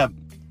next step.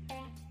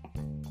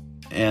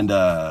 And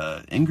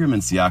Ingram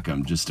and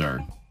Siakam just are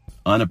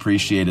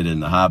unappreciated in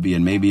the hobby,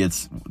 and maybe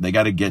they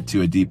got to get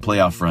to a deep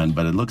playoff run,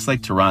 but it looks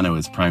like Toronto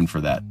is primed for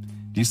that.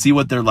 Do you see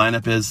what their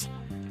lineup is?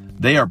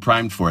 They are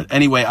primed for it.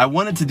 Anyway, I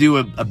wanted to do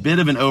a bit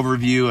of an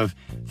overview of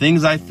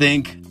things I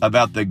think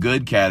about the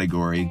good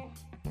category,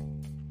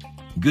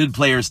 good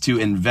players to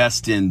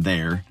invest in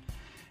there.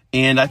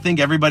 And I think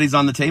everybody's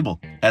on the table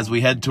as we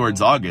head towards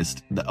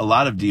August. A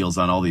lot of deals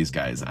on all these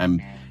guys.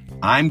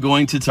 I'm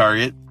going to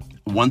target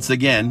once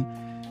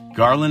again,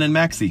 Garland and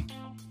Maxey.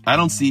 I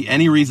don't see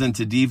any reason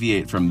to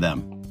deviate from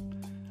them.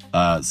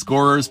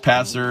 Scorers,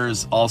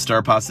 passers,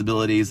 all-star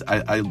possibilities.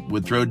 I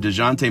would throw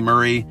DeJounte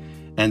Murray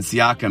and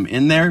Siakam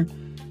in there.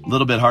 A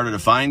little bit harder to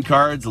find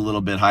cards, a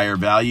little bit higher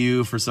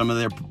value for some of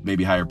their,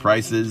 maybe higher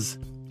prices.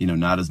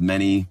 Not as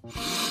many,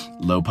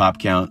 low pop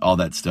count, all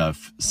that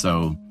stuff.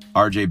 So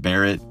RJ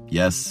Barrett,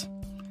 yes.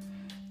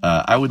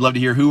 I would love to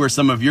hear who are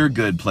some of your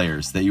good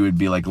players that you would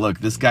be like, look,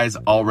 this guy's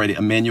already,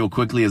 Emmanuel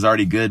Quickley is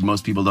already good.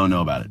 Most people don't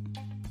know about it,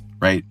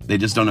 right? They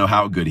just don't know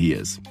how good he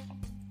is.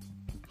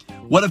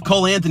 What if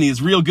Cole Anthony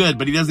is real good,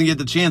 but he doesn't get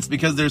the chance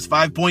because there's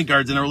 5 point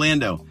guards in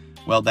Orlando?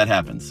 Well, that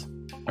happens,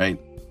 right?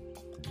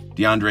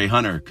 DeAndre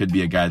Hunter could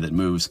be a guy that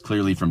moves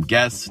clearly from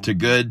guess to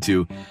good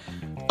to,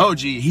 oh,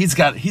 gee, he's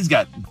got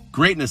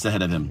greatness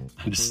ahead of him.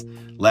 I just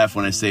laugh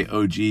when I say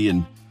OG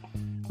and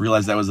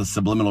realize that was a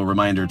subliminal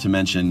reminder to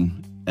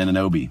mention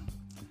Anunoby.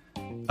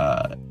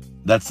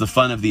 That's the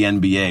fun of the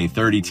NBA.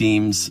 30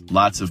 teams,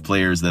 lots of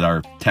players that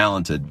are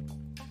talented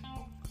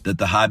that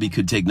the hobby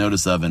could take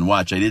notice of and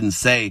watch. I didn't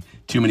say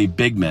too many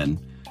big men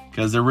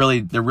because there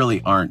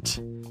really aren't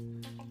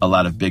a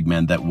lot of big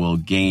men that will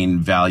gain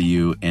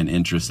value and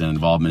interest and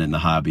involvement in the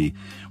hobby.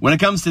 When it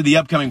comes to the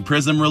upcoming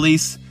Prism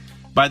release,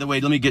 by the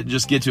way, let me get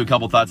to a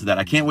couple thoughts of that.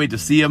 I can't wait to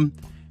see them.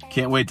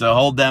 Can't wait to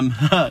hold them,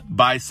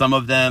 buy some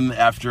of them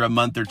after a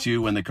month or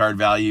two when the card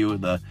value,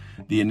 the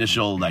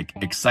initial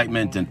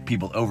excitement and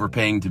people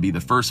overpaying to be the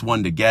first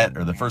one to get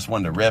or the first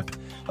one to rip,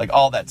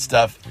 all that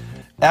stuff.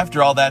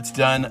 After all that's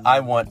done,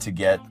 I want to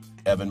get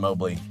Evan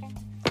Mobley.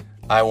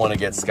 I want to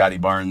get Scotty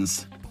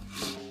Barnes.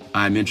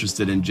 I'm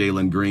interested in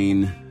Jalen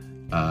Green.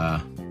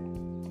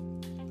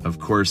 Of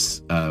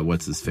course,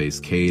 what's his face?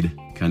 Cade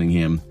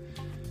Cunningham.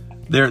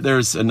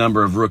 There's a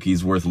number of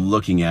rookies worth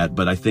looking at,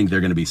 but I think they're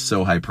going to be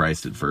so high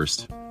priced at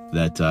first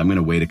that I'm going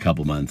to wait a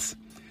couple months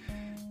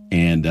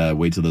and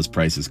wait till those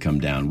prices come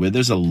down.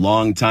 There's a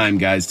long time,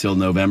 guys, till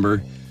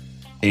November.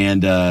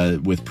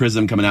 And with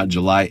Prism coming out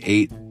July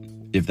 8th,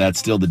 if that's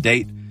still the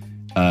date,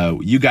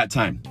 you got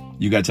time.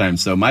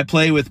 So my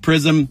play with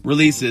Prism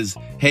release is,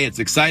 hey, it's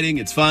exciting,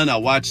 it's fun.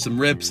 I'll watch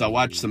some rips. I'll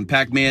watch some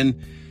Pac-Man.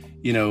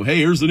 Hey,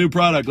 here's the new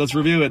product. Let's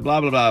review it.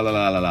 Blah, blah, blah,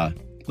 blah, blah,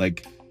 blah.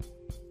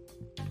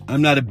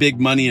 I'm not a big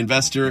money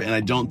investor, and I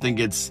don't think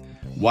it's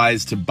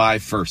wise to buy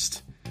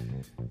first.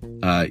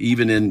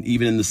 Even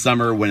in the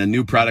summer when a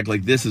new product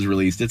like this is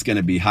released, it's going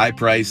to be high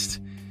priced,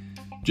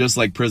 just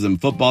like Prism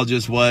Football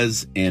just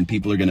was, and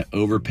people are going to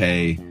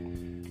overpay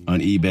on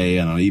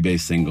eBay and on eBay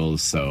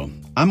singles. So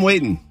I'm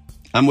waiting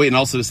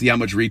also to see how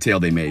much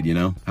retail they made,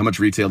 how much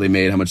retail they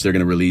made, how much they're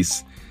going to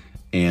release.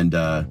 And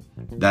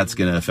that's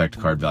going to affect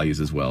card values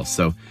as well.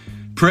 So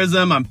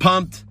Prism, I'm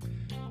pumped.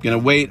 Going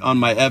to wait on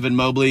my Evan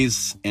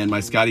Mobleys and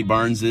my Scotty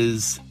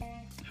Barneses.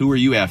 Who are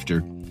you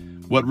after?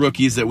 What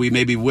rookies that we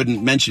maybe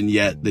wouldn't mention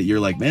yet that you're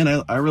like, man,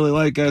 I really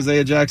like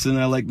Isaiah Jackson.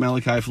 I like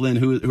Malachi Flynn.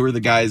 Who are the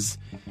guys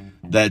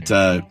that,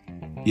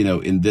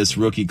 in this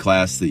rookie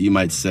class that you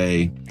might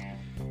say,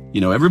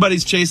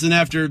 everybody's chasing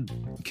after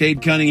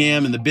Cade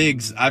Cunningham and the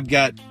bigs. I've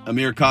got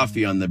Amir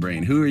Coffey on the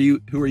brain. Who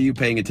are you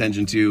paying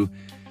attention to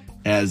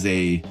as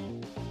a,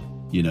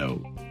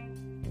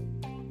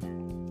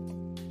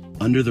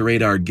 under the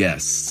radar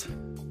guess,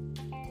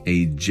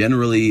 a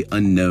generally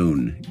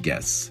unknown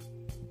guess?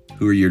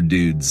 Who are your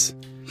dudes?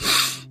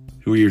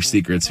 Who are your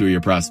secrets? Who are your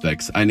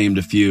prospects? I named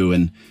a few,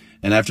 and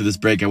after this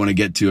break, I want to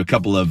get to a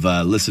couple of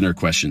listener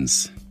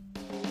questions.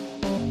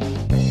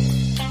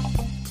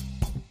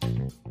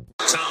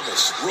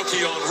 Thomas,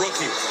 rookie on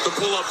rookie, the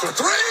pull up for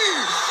three.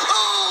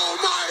 Oh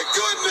my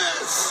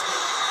goodness!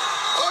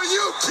 Are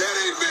you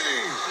kidding me?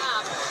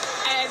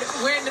 And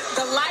when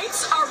the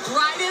lights are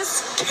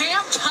brightest,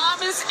 Cam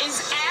Thomas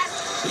is at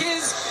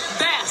his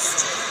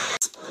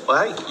best.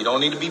 Well, hey, you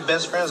don't need to be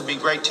best friends to be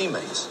great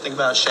teammates. Think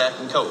about Shaq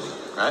and Kobe,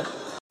 right?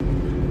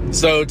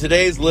 So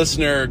today's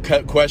listener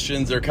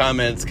questions or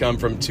comments come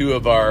from two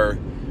of our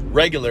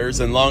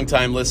regulars and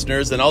longtime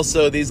listeners, and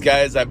also these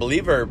guys, I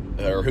believe, are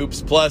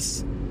Hoops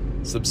Plus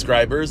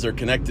subscribers or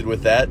connected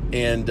with that.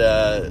 And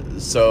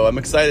so I'm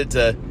excited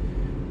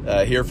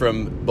to hear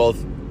from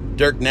both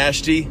Dirk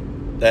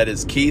Nashty, that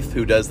is Keith,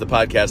 who does the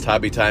podcast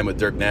Hobby Time with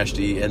Dirk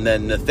Nashty, and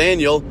then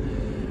Nathaniel,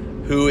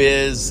 who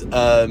is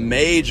a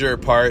major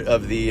part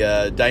of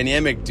the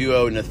dynamic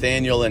duo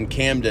Nathaniel and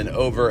Camden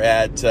over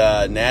at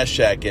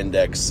NASDAQ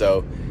Index.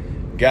 So,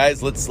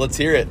 guys, let's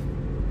hear it.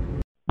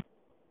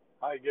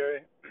 Hi,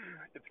 Gary.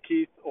 It's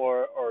Keith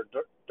or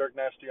Dirk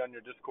Nashty on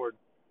your Discord.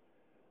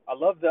 I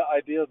love the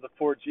idea of the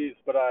 4Gs,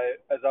 but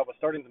as I was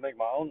starting to make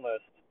my own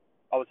list,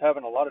 I was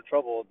having a lot of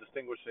trouble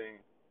distinguishing,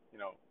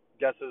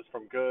 guesses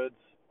from goods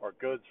or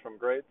goods from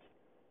greats.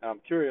 And I'm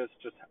curious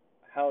just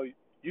how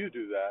you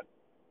do that,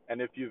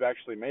 and if you've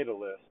actually made a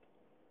list.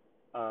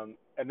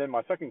 And then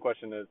my second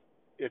question is,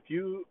 if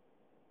you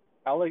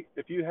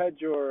had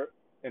your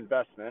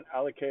investment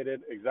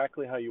allocated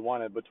exactly how you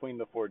wanted between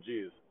the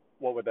 4Gs,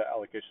 what would that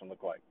allocation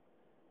look like?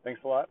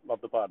 Thanks a lot.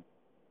 Love the pod.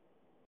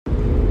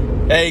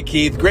 Hey,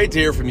 Keith. Great to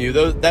hear from you.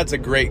 That's a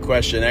great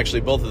question. Actually,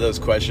 both of those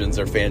questions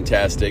are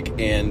fantastic,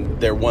 and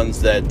they're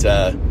ones that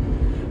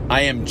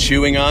I am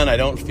chewing on. I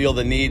don't feel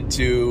the need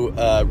to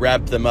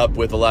wrap them up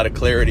with a lot of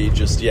clarity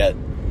just yet.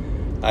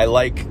 I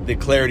like the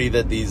clarity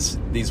that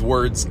these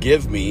words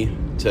give me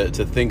to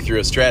think through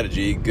a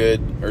strategy.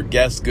 Good, or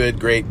guess, good,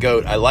 great,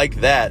 GOAT. I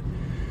like that.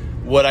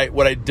 What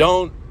I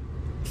don't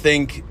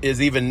think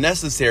is even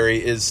necessary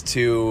is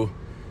to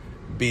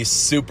be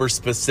super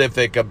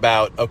specific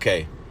about,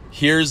 okay,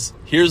 here's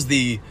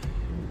the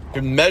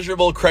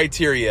measurable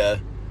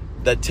criteria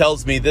that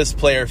tells me this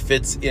player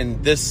fits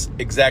in this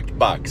exact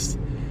box.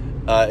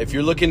 If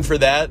you're looking for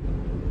that,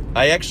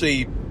 I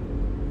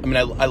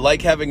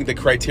like having the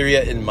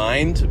criteria in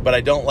mind, but I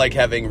don't like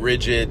having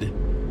rigid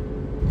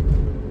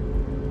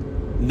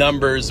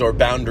numbers or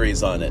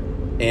boundaries on it.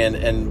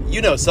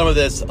 And some of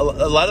this, a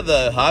lot of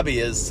the hobby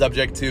is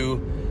subject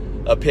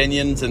to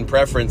opinions and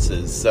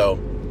preferences. So,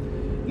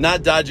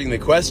 not dodging the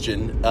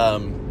question.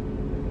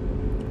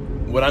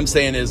 What I'm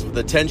saying is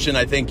the tension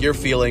I think you're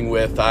feeling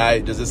with,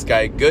 does this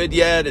guy good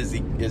yet? Is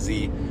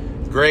he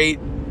great?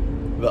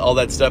 All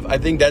that stuff. I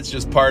think that's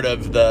just part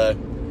of the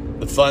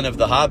fun of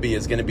the hobby,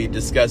 is going to be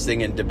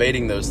discussing and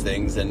debating those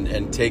things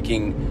and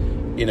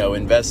taking,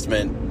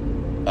 investment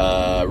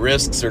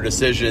risks or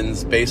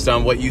decisions based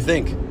on what you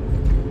think.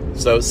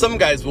 So some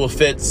guys will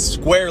fit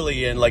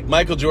squarely in, like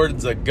Michael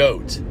Jordan's a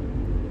GOAT,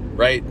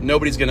 right?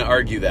 Nobody's going to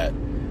argue that.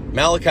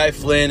 Malachi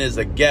Flynn is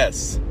a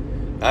guess.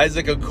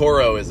 Isaac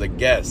Okoro is a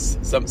guess.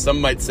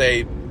 Some might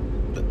say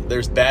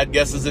there's bad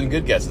guesses and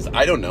good guesses.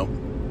 I don't know.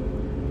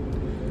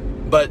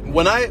 But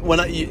when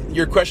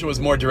your question was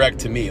more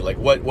direct to me, like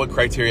what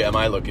criteria am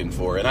I looking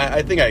for? And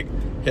I think I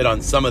hit on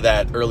some of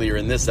that earlier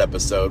in this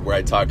episode, where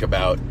I talk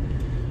about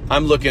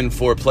I'm looking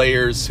for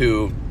players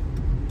who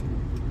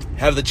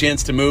have the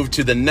chance to move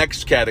to the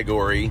next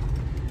category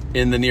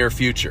in the near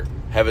future,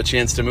 have a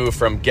chance to move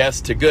from guess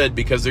to good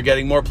because they're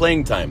getting more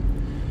playing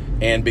time,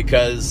 and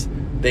because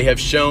they have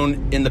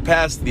shown in the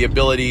past the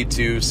ability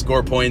to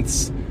score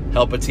points,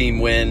 help a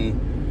team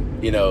win.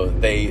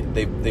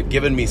 They've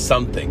given me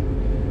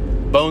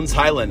something. Bones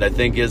Highland, I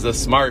think, is a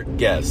smart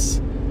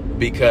guess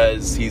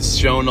because he's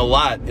shown a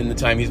lot in the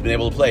time he's been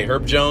able to play.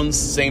 Herb Jones,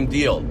 same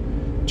deal.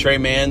 Trey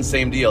Mann,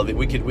 same deal.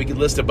 We could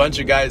list a bunch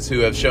of guys who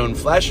have shown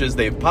flashes.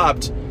 They've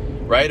popped,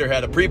 right, or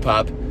had a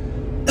pre-pop,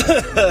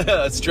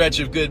 a stretch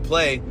of good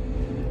play,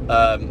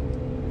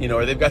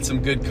 or they've got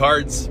some good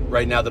cards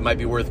right now that might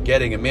be worth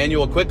getting.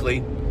 Emmanuel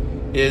Quickly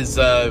is,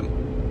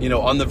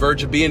 on the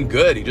verge of being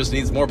good. He just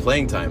needs more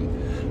playing time.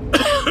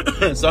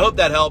 So I hope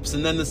that helps.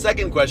 And then the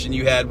second question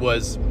you had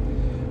was,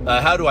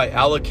 how do I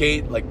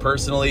allocate, like,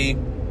 personally?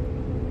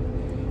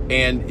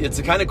 And it's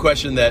the kind of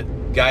question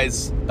that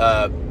guys,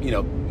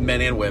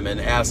 men and women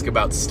ask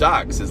about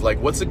stocks, is like,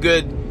 what's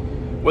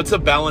a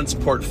balanced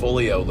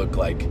portfolio look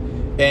like?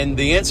 And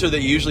the answer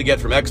that you usually get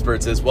from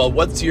experts is, well,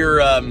 what's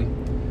your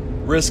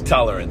risk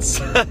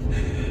tolerance?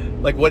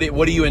 Like, what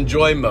do you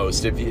enjoy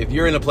most? If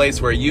you're in a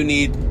place where you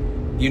need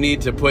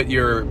to put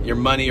your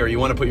money, or you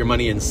want to put your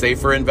money in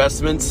safer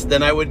investments,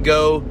 then I would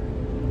go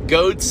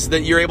GOATs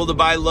that you're able to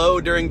buy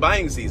low during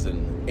buying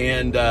season.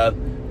 And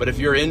but if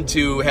you're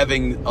into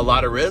having a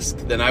lot of risk,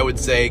 then I would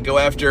say go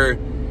after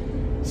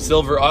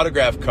silver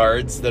autograph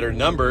cards that are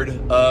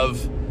numbered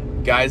of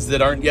guys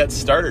that aren't yet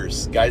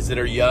starters, guys that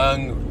are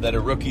young, that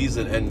are rookies,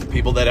 and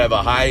people that have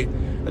I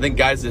think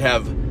guys that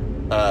have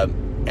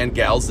and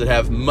gals that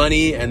have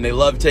money and they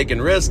love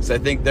taking risks. I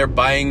think they're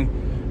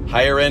buying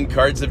higher end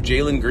cards of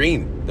Jalen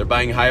Green. They're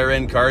buying higher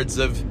end cards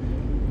of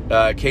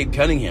Cade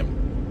Cunningham.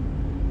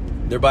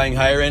 They're buying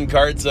higher end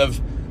cards of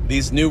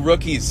these new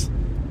rookies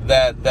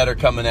that are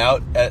coming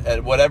out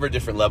at whatever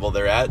different level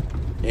they're at,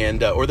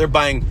 and or they're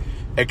buying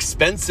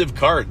expensive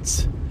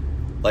cards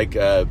like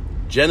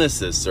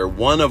Genesis or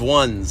one of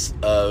ones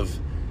of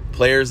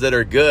players that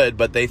are good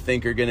but they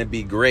think are going to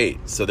be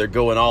great. So they're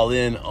going all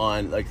in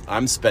on, like,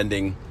 I'm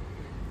spending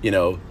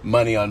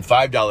money on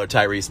 $5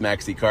 Tyrese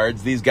Maxey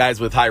cards. These guys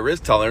with high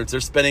risk tolerance are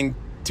spending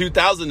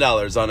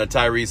 $2,000 on a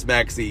Tyrese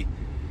Maxey,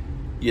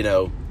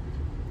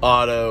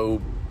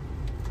 auto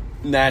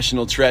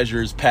National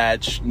Treasures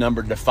patch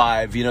numbered to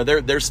 5.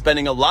 They're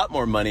spending a lot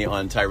more money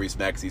on Tyrese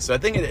Maxey. So I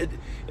think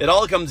it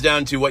all comes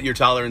down to what your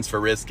tolerance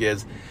for risk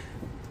is.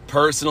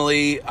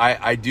 Personally,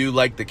 I do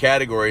like the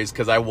categories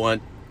because I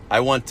want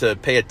to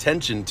pay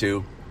attention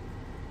to,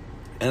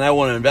 and I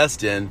want to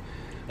invest in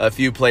a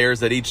few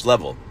players at each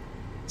level.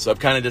 So I've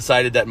kind of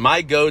decided that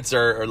my GOATs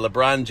are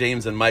LeBron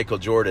James and Michael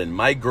Jordan.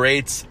 My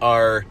greats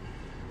are,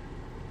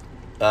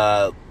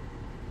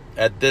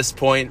 at this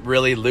point,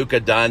 really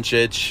Luka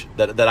Doncic,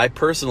 that I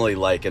personally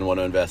like and want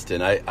to invest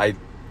in. I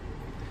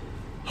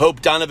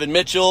hope Donovan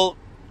Mitchell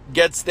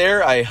gets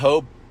there. I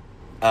hope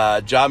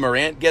Ja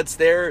Morant gets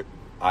there.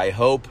 I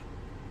hope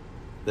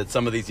that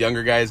some of these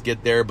younger guys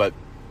get there. But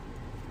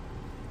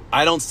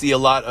I don't see a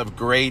lot of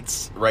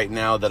greats right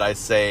now that I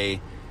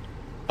say,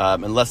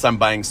 unless I'm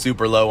buying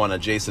super low on a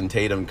Jason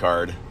Tatum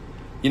card.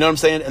 You know what I'm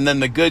saying? And then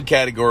the good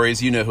categories,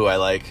 who I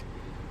like.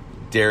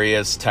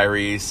 Darius,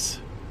 Tyrese,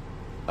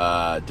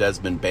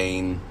 Desmond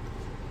Bain,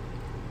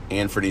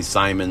 Anthony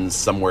Simons,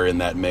 somewhere in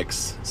that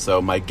mix.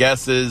 So my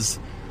guess is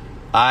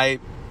I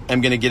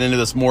am going to get into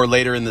this more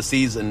later in the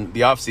season,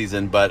 the off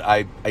season, but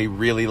I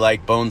really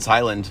like Bones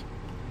Hyland.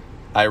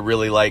 I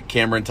really like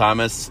Cameron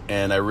Thomas,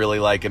 and I really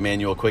like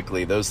Emmanuel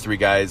Quickly. Those three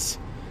guys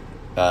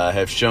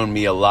have shown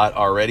me a lot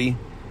already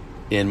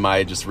in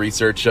my just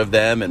research of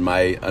them and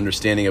my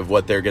understanding of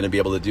what they're going to be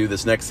able to do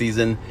this next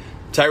season.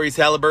 Tyrese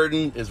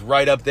Halliburton is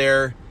right up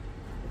there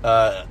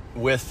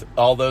with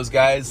all those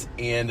guys,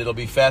 and it'll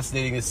be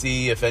fascinating to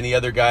see if any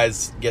other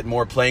guys get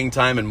more playing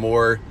time and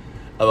more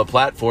of a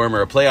platform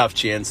or a playoff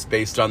chance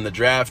based on the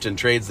draft and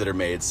trades that are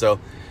made. So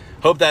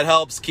hope that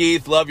helps.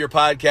 Keith, love your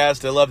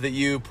podcast. I love that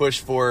you push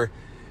for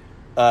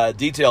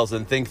details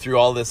and think through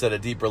all this at a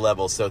deeper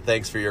level. So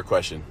thanks for your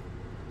question.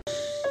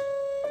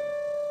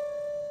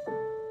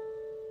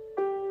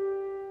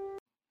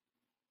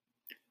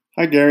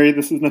 Hi, Gary.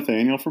 This is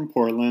Nathaniel from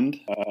Portland,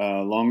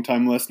 a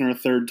longtime listener,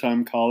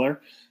 third-time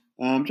caller.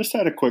 Just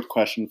had a quick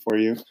question for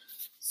you.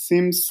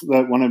 Seems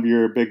that one of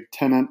your big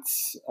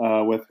tenets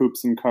with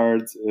Hoops and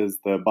Cards is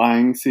the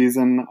buying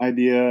season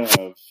idea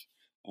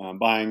of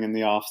buying in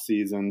the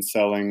off-season,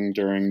 selling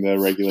during the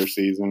regular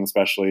season,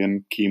 especially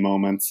in key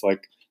moments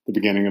like the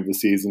beginning of the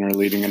season or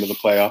leading into the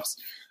playoffs.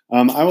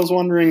 I was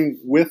wondering,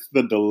 with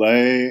the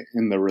delay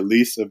in the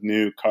release of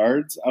new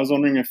cards, I was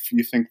wondering if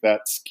you think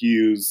that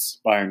skews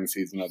buying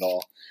season at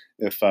all.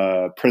 If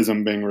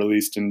Prism being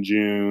released in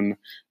June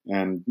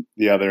and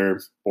the other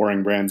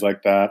boring brands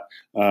like that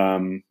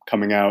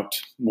coming out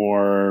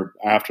more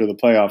after the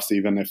playoffs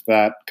even, if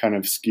that kind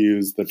of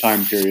skews the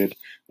time period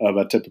of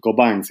a typical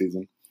buying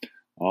season.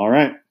 All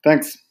right,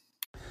 thanks.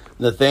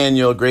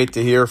 Nathaniel, great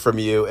to hear from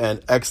you,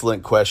 and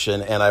excellent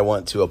question, and I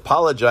want to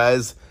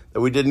apologize that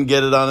we didn't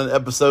get it on an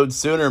episode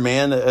sooner,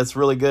 man. It's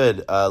really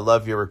good.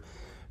 Love your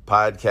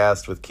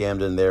podcast with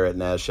Camden there at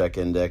NASDAQ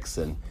Index.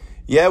 And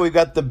yeah, we've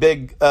got the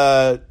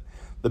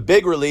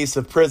big release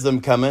of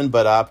Prism coming,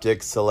 but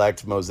Optic,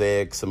 Select,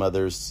 Mosaic, some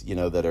others,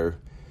 that are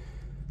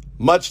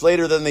much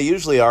later than they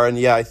usually are. And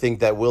yeah, I think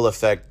that will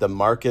affect the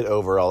market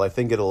overall. I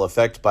think it'll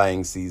affect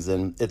buying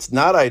season. It's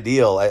not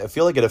ideal. I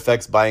feel like it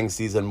affects buying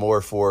season more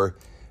for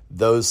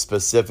those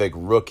specific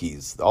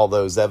rookies, all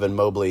those Evan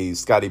Mobley,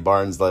 Scotty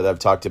Barnes that I've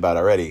talked about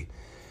already,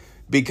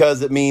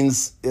 because it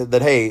means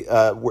that, hey,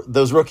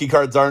 those rookie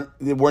cards weren't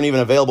even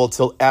available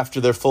till after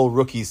their full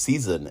rookie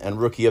season and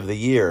rookie of the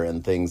year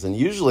and things. And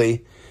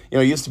usually,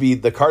 it used to be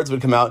the cards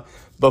would come out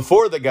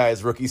before the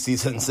guy's rookie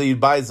season. So you'd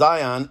buy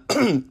Zion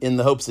in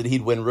the hopes that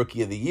he'd win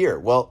rookie of the year.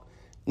 Well,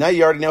 now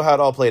you already know how it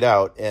all played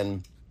out.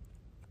 And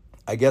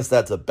I guess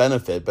that's a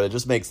benefit, but it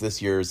just makes this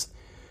year's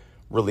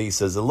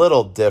releases a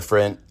little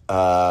different.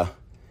 And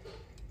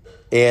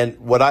here's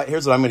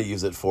what I'm going to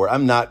use it for.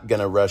 I'm not going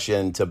to rush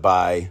in to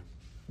buy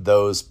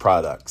those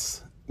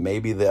products.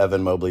 Maybe the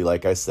Evan Mobley,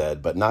 like I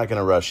said, but not going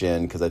to rush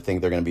in because I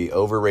think they're going to be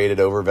overrated,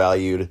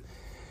 overvalued.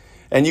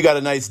 And you got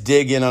a nice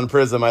dig in on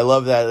Prism. I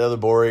love that. Other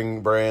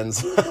boring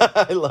brands.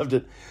 I loved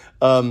it.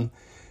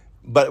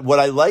 But what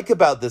I like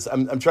about this,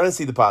 I'm trying to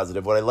see the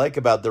positive. What I like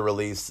about the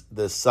release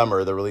this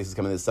summer, the releases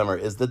coming this summer,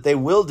 is that they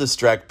will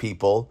distract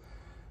people,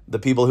 the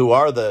people who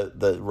are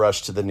the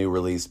rush to the new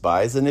release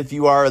buys. And if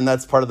you are, and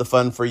that's part of the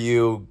fun for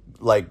you,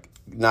 like,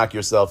 knock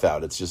yourself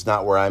out. It's just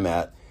not where I'm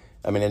at.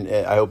 I mean,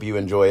 and I hope you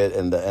enjoy it,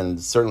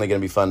 and certainly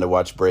going to be fun to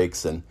watch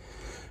breaks.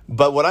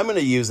 But what I'm going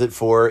to use it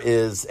for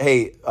is,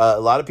 hey, a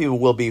lot of people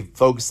will be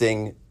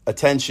focusing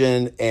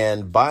attention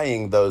and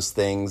buying those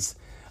things.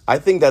 I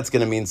think that's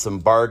going to mean some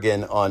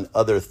bargain on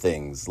other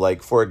things.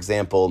 Like, for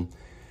example,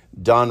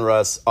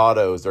 Donruss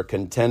autos or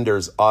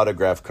contenders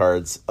autograph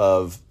cards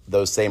of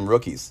those same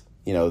rookies,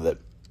 that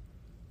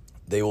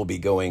they will be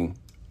going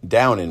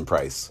down in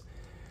price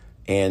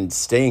and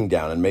staying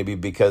down. And maybe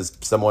because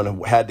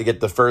someone had to get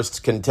the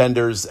first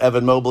contenders,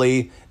 Evan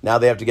Mobley, now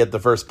they have to get the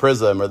first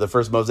Prism or the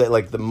first Mosaic.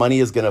 Like, the money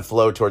is going to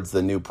flow towards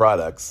the new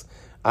products.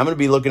 I'm going to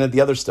be looking at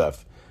the other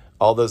stuff.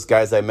 All those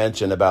guys I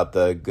mentioned about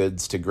the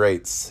goods to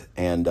greats.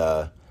 And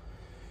so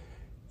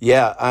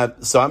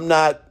I'm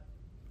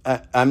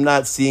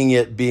not seeing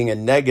it being a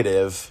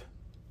negative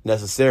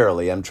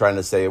necessarily. I'm trying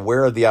to say,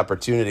 where are the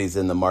opportunities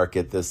in the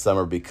market this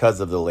summer because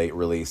of the late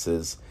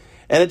releases?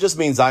 And it just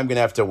means I'm going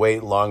to have to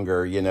wait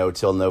longer,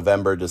 till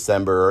November,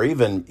 December, or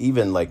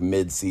even like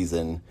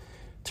mid-season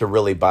to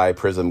really buy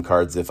Prism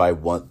cards if I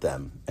want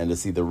them and to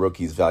see the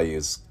rookies'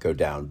 values go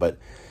down. But,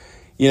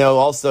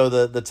 also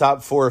the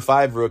top 4 or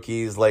 5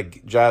 rookies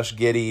like Josh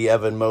Giddey,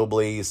 Evan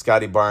Mobley,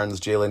 Scotty Barnes,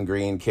 Jalen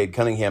Green, Cade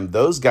Cunningham,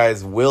 those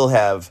guys will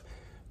have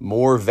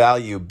more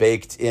value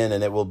baked in,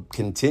 and it will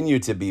continue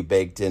to be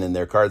baked in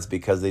their cards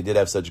because they did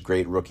have such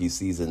great rookie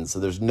seasons. So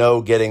there's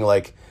no getting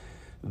like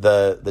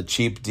the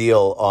cheap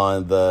deal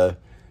on the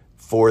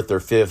 4th or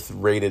 5th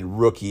rated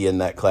rookie in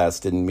that class.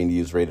 Didn't mean to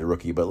use rated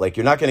rookie, but like,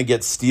 you're not going to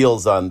get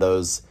steals on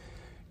those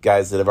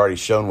guys that have already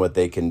shown what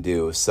they can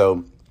do.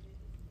 So,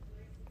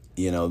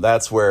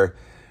 that's where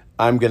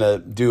I'm going to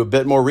do a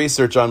bit more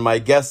research on my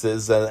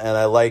guesses. And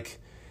I like,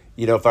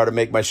 if I were to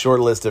make my short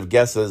list of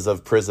guesses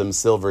of Prism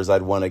Silvers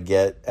I'd want to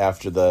get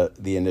after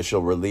the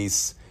initial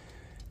release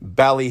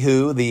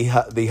ballyhoo, the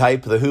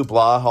hype, the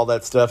hoopla, all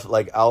that stuff.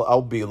 Like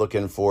I'll be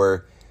looking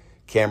for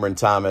Cameron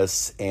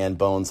Thomas and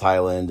Bones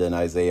Highland and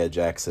Isaiah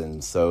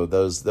Jackson. So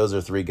those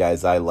are three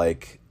guys I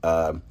like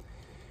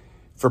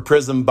for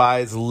Prism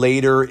buys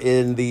later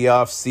in the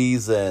off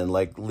season,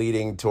 like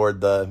leading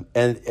toward the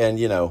and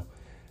you know.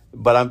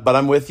 But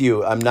I'm with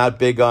you. I'm not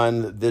big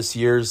on this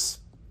year's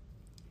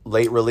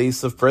late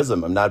release of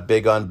Prism. I'm not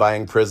big on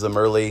buying Prism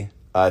early.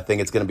 I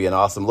think it's going to be an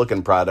awesome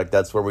looking product.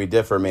 That's where we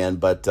differ, man.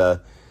 But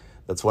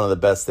that's one of the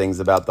best things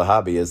about the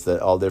hobby is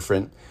that all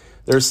different.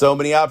 There's so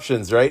many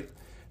options, right?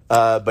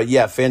 But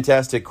yeah,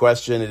 fantastic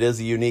question. It is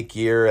a unique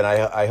year, and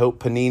I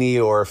hope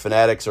Panini or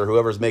Fanatics or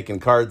whoever's making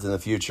cards in the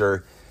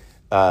future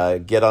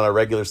get on a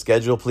regular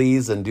schedule,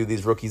 please, and do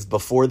these rookies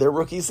before their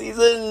rookie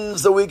season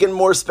so we can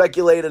more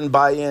speculate and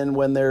buy in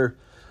when they're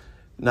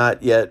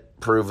not yet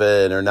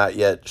proven or not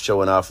yet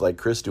showing off. Like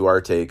Chris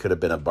Duarte could have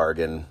been a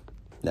bargain.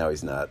 Now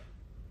he's not.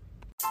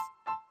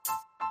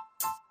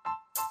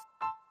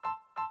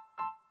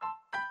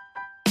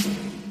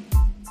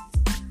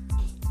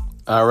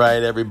 All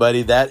right,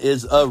 everybody, that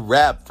is a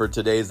wrap for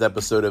today's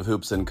episode of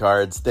Hoops and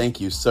Cards. Thank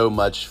you so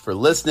much for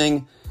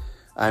listening.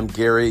 I'm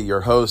Gary,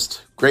 your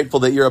host. Grateful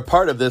that you're a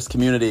part of this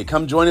community.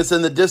 Come join us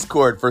in the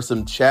Discord for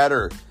some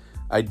chatter,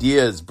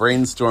 ideas,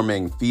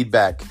 brainstorming,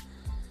 feedback.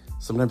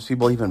 Sometimes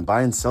people even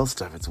buy and sell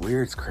stuff. It's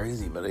weird. It's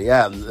crazy. But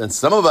yeah, and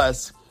some of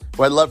us,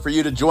 who I'd love for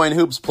you to join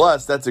Hoops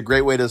Plus. That's a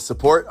great way to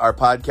support our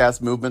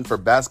podcast movement for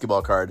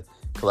basketball card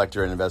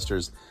collector and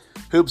investors.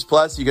 Hoops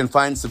Plus, you can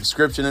find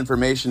subscription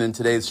information in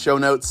today's show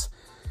notes.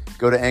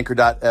 Go to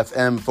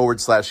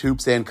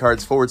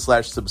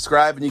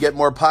anchor.fm/hoopsandcards/subscribe, and you get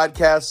more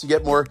podcasts, you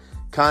get more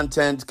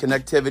content,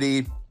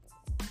 connectivity,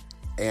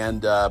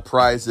 and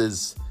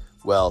prizes.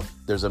 Well,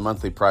 there's a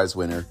monthly prize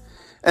winner,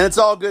 and it's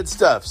all good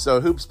stuff.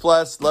 So Hoops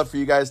Plus, love for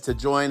you guys to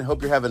join.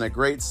 Hope you're having a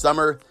great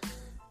summer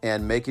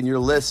and making your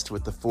list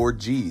with the 4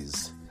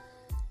 Gs.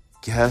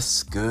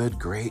 Guess, good,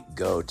 great,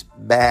 goat.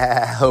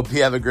 Bah. Hope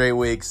you have a great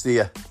week. See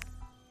ya.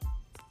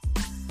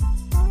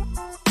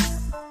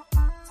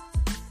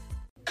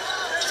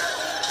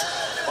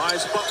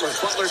 Buys Butler.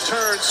 Butler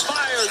turns,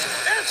 fires.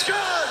 It's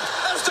good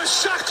as the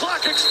shot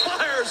clock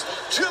expires.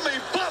 Jimmy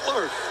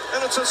Butler,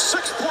 and it's a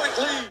 6-point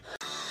lead.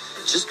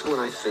 Just when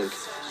I think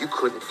you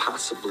couldn't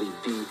possibly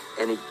be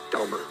any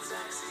dumber,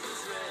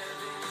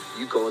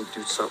 you go and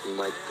do something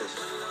like this.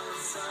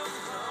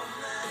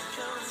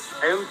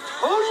 And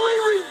totally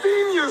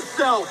redeem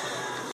yourself.